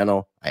my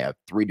channel. I have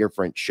 3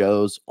 different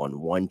shows on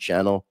one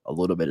channel, a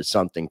little bit of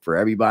something for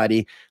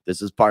everybody.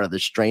 This is part of the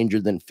Stranger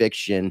Than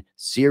Fiction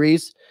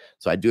series.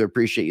 So I do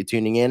appreciate you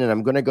tuning in, and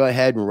I'm going to go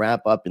ahead and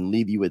wrap up and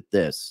leave you with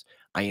this.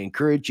 I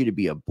encourage you to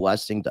be a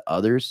blessing to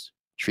others.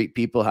 Treat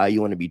people how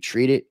you want to be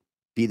treated.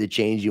 Be the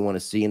change you want to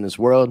see in this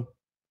world.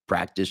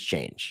 Practice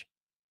change.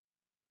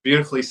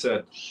 Beautifully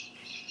said.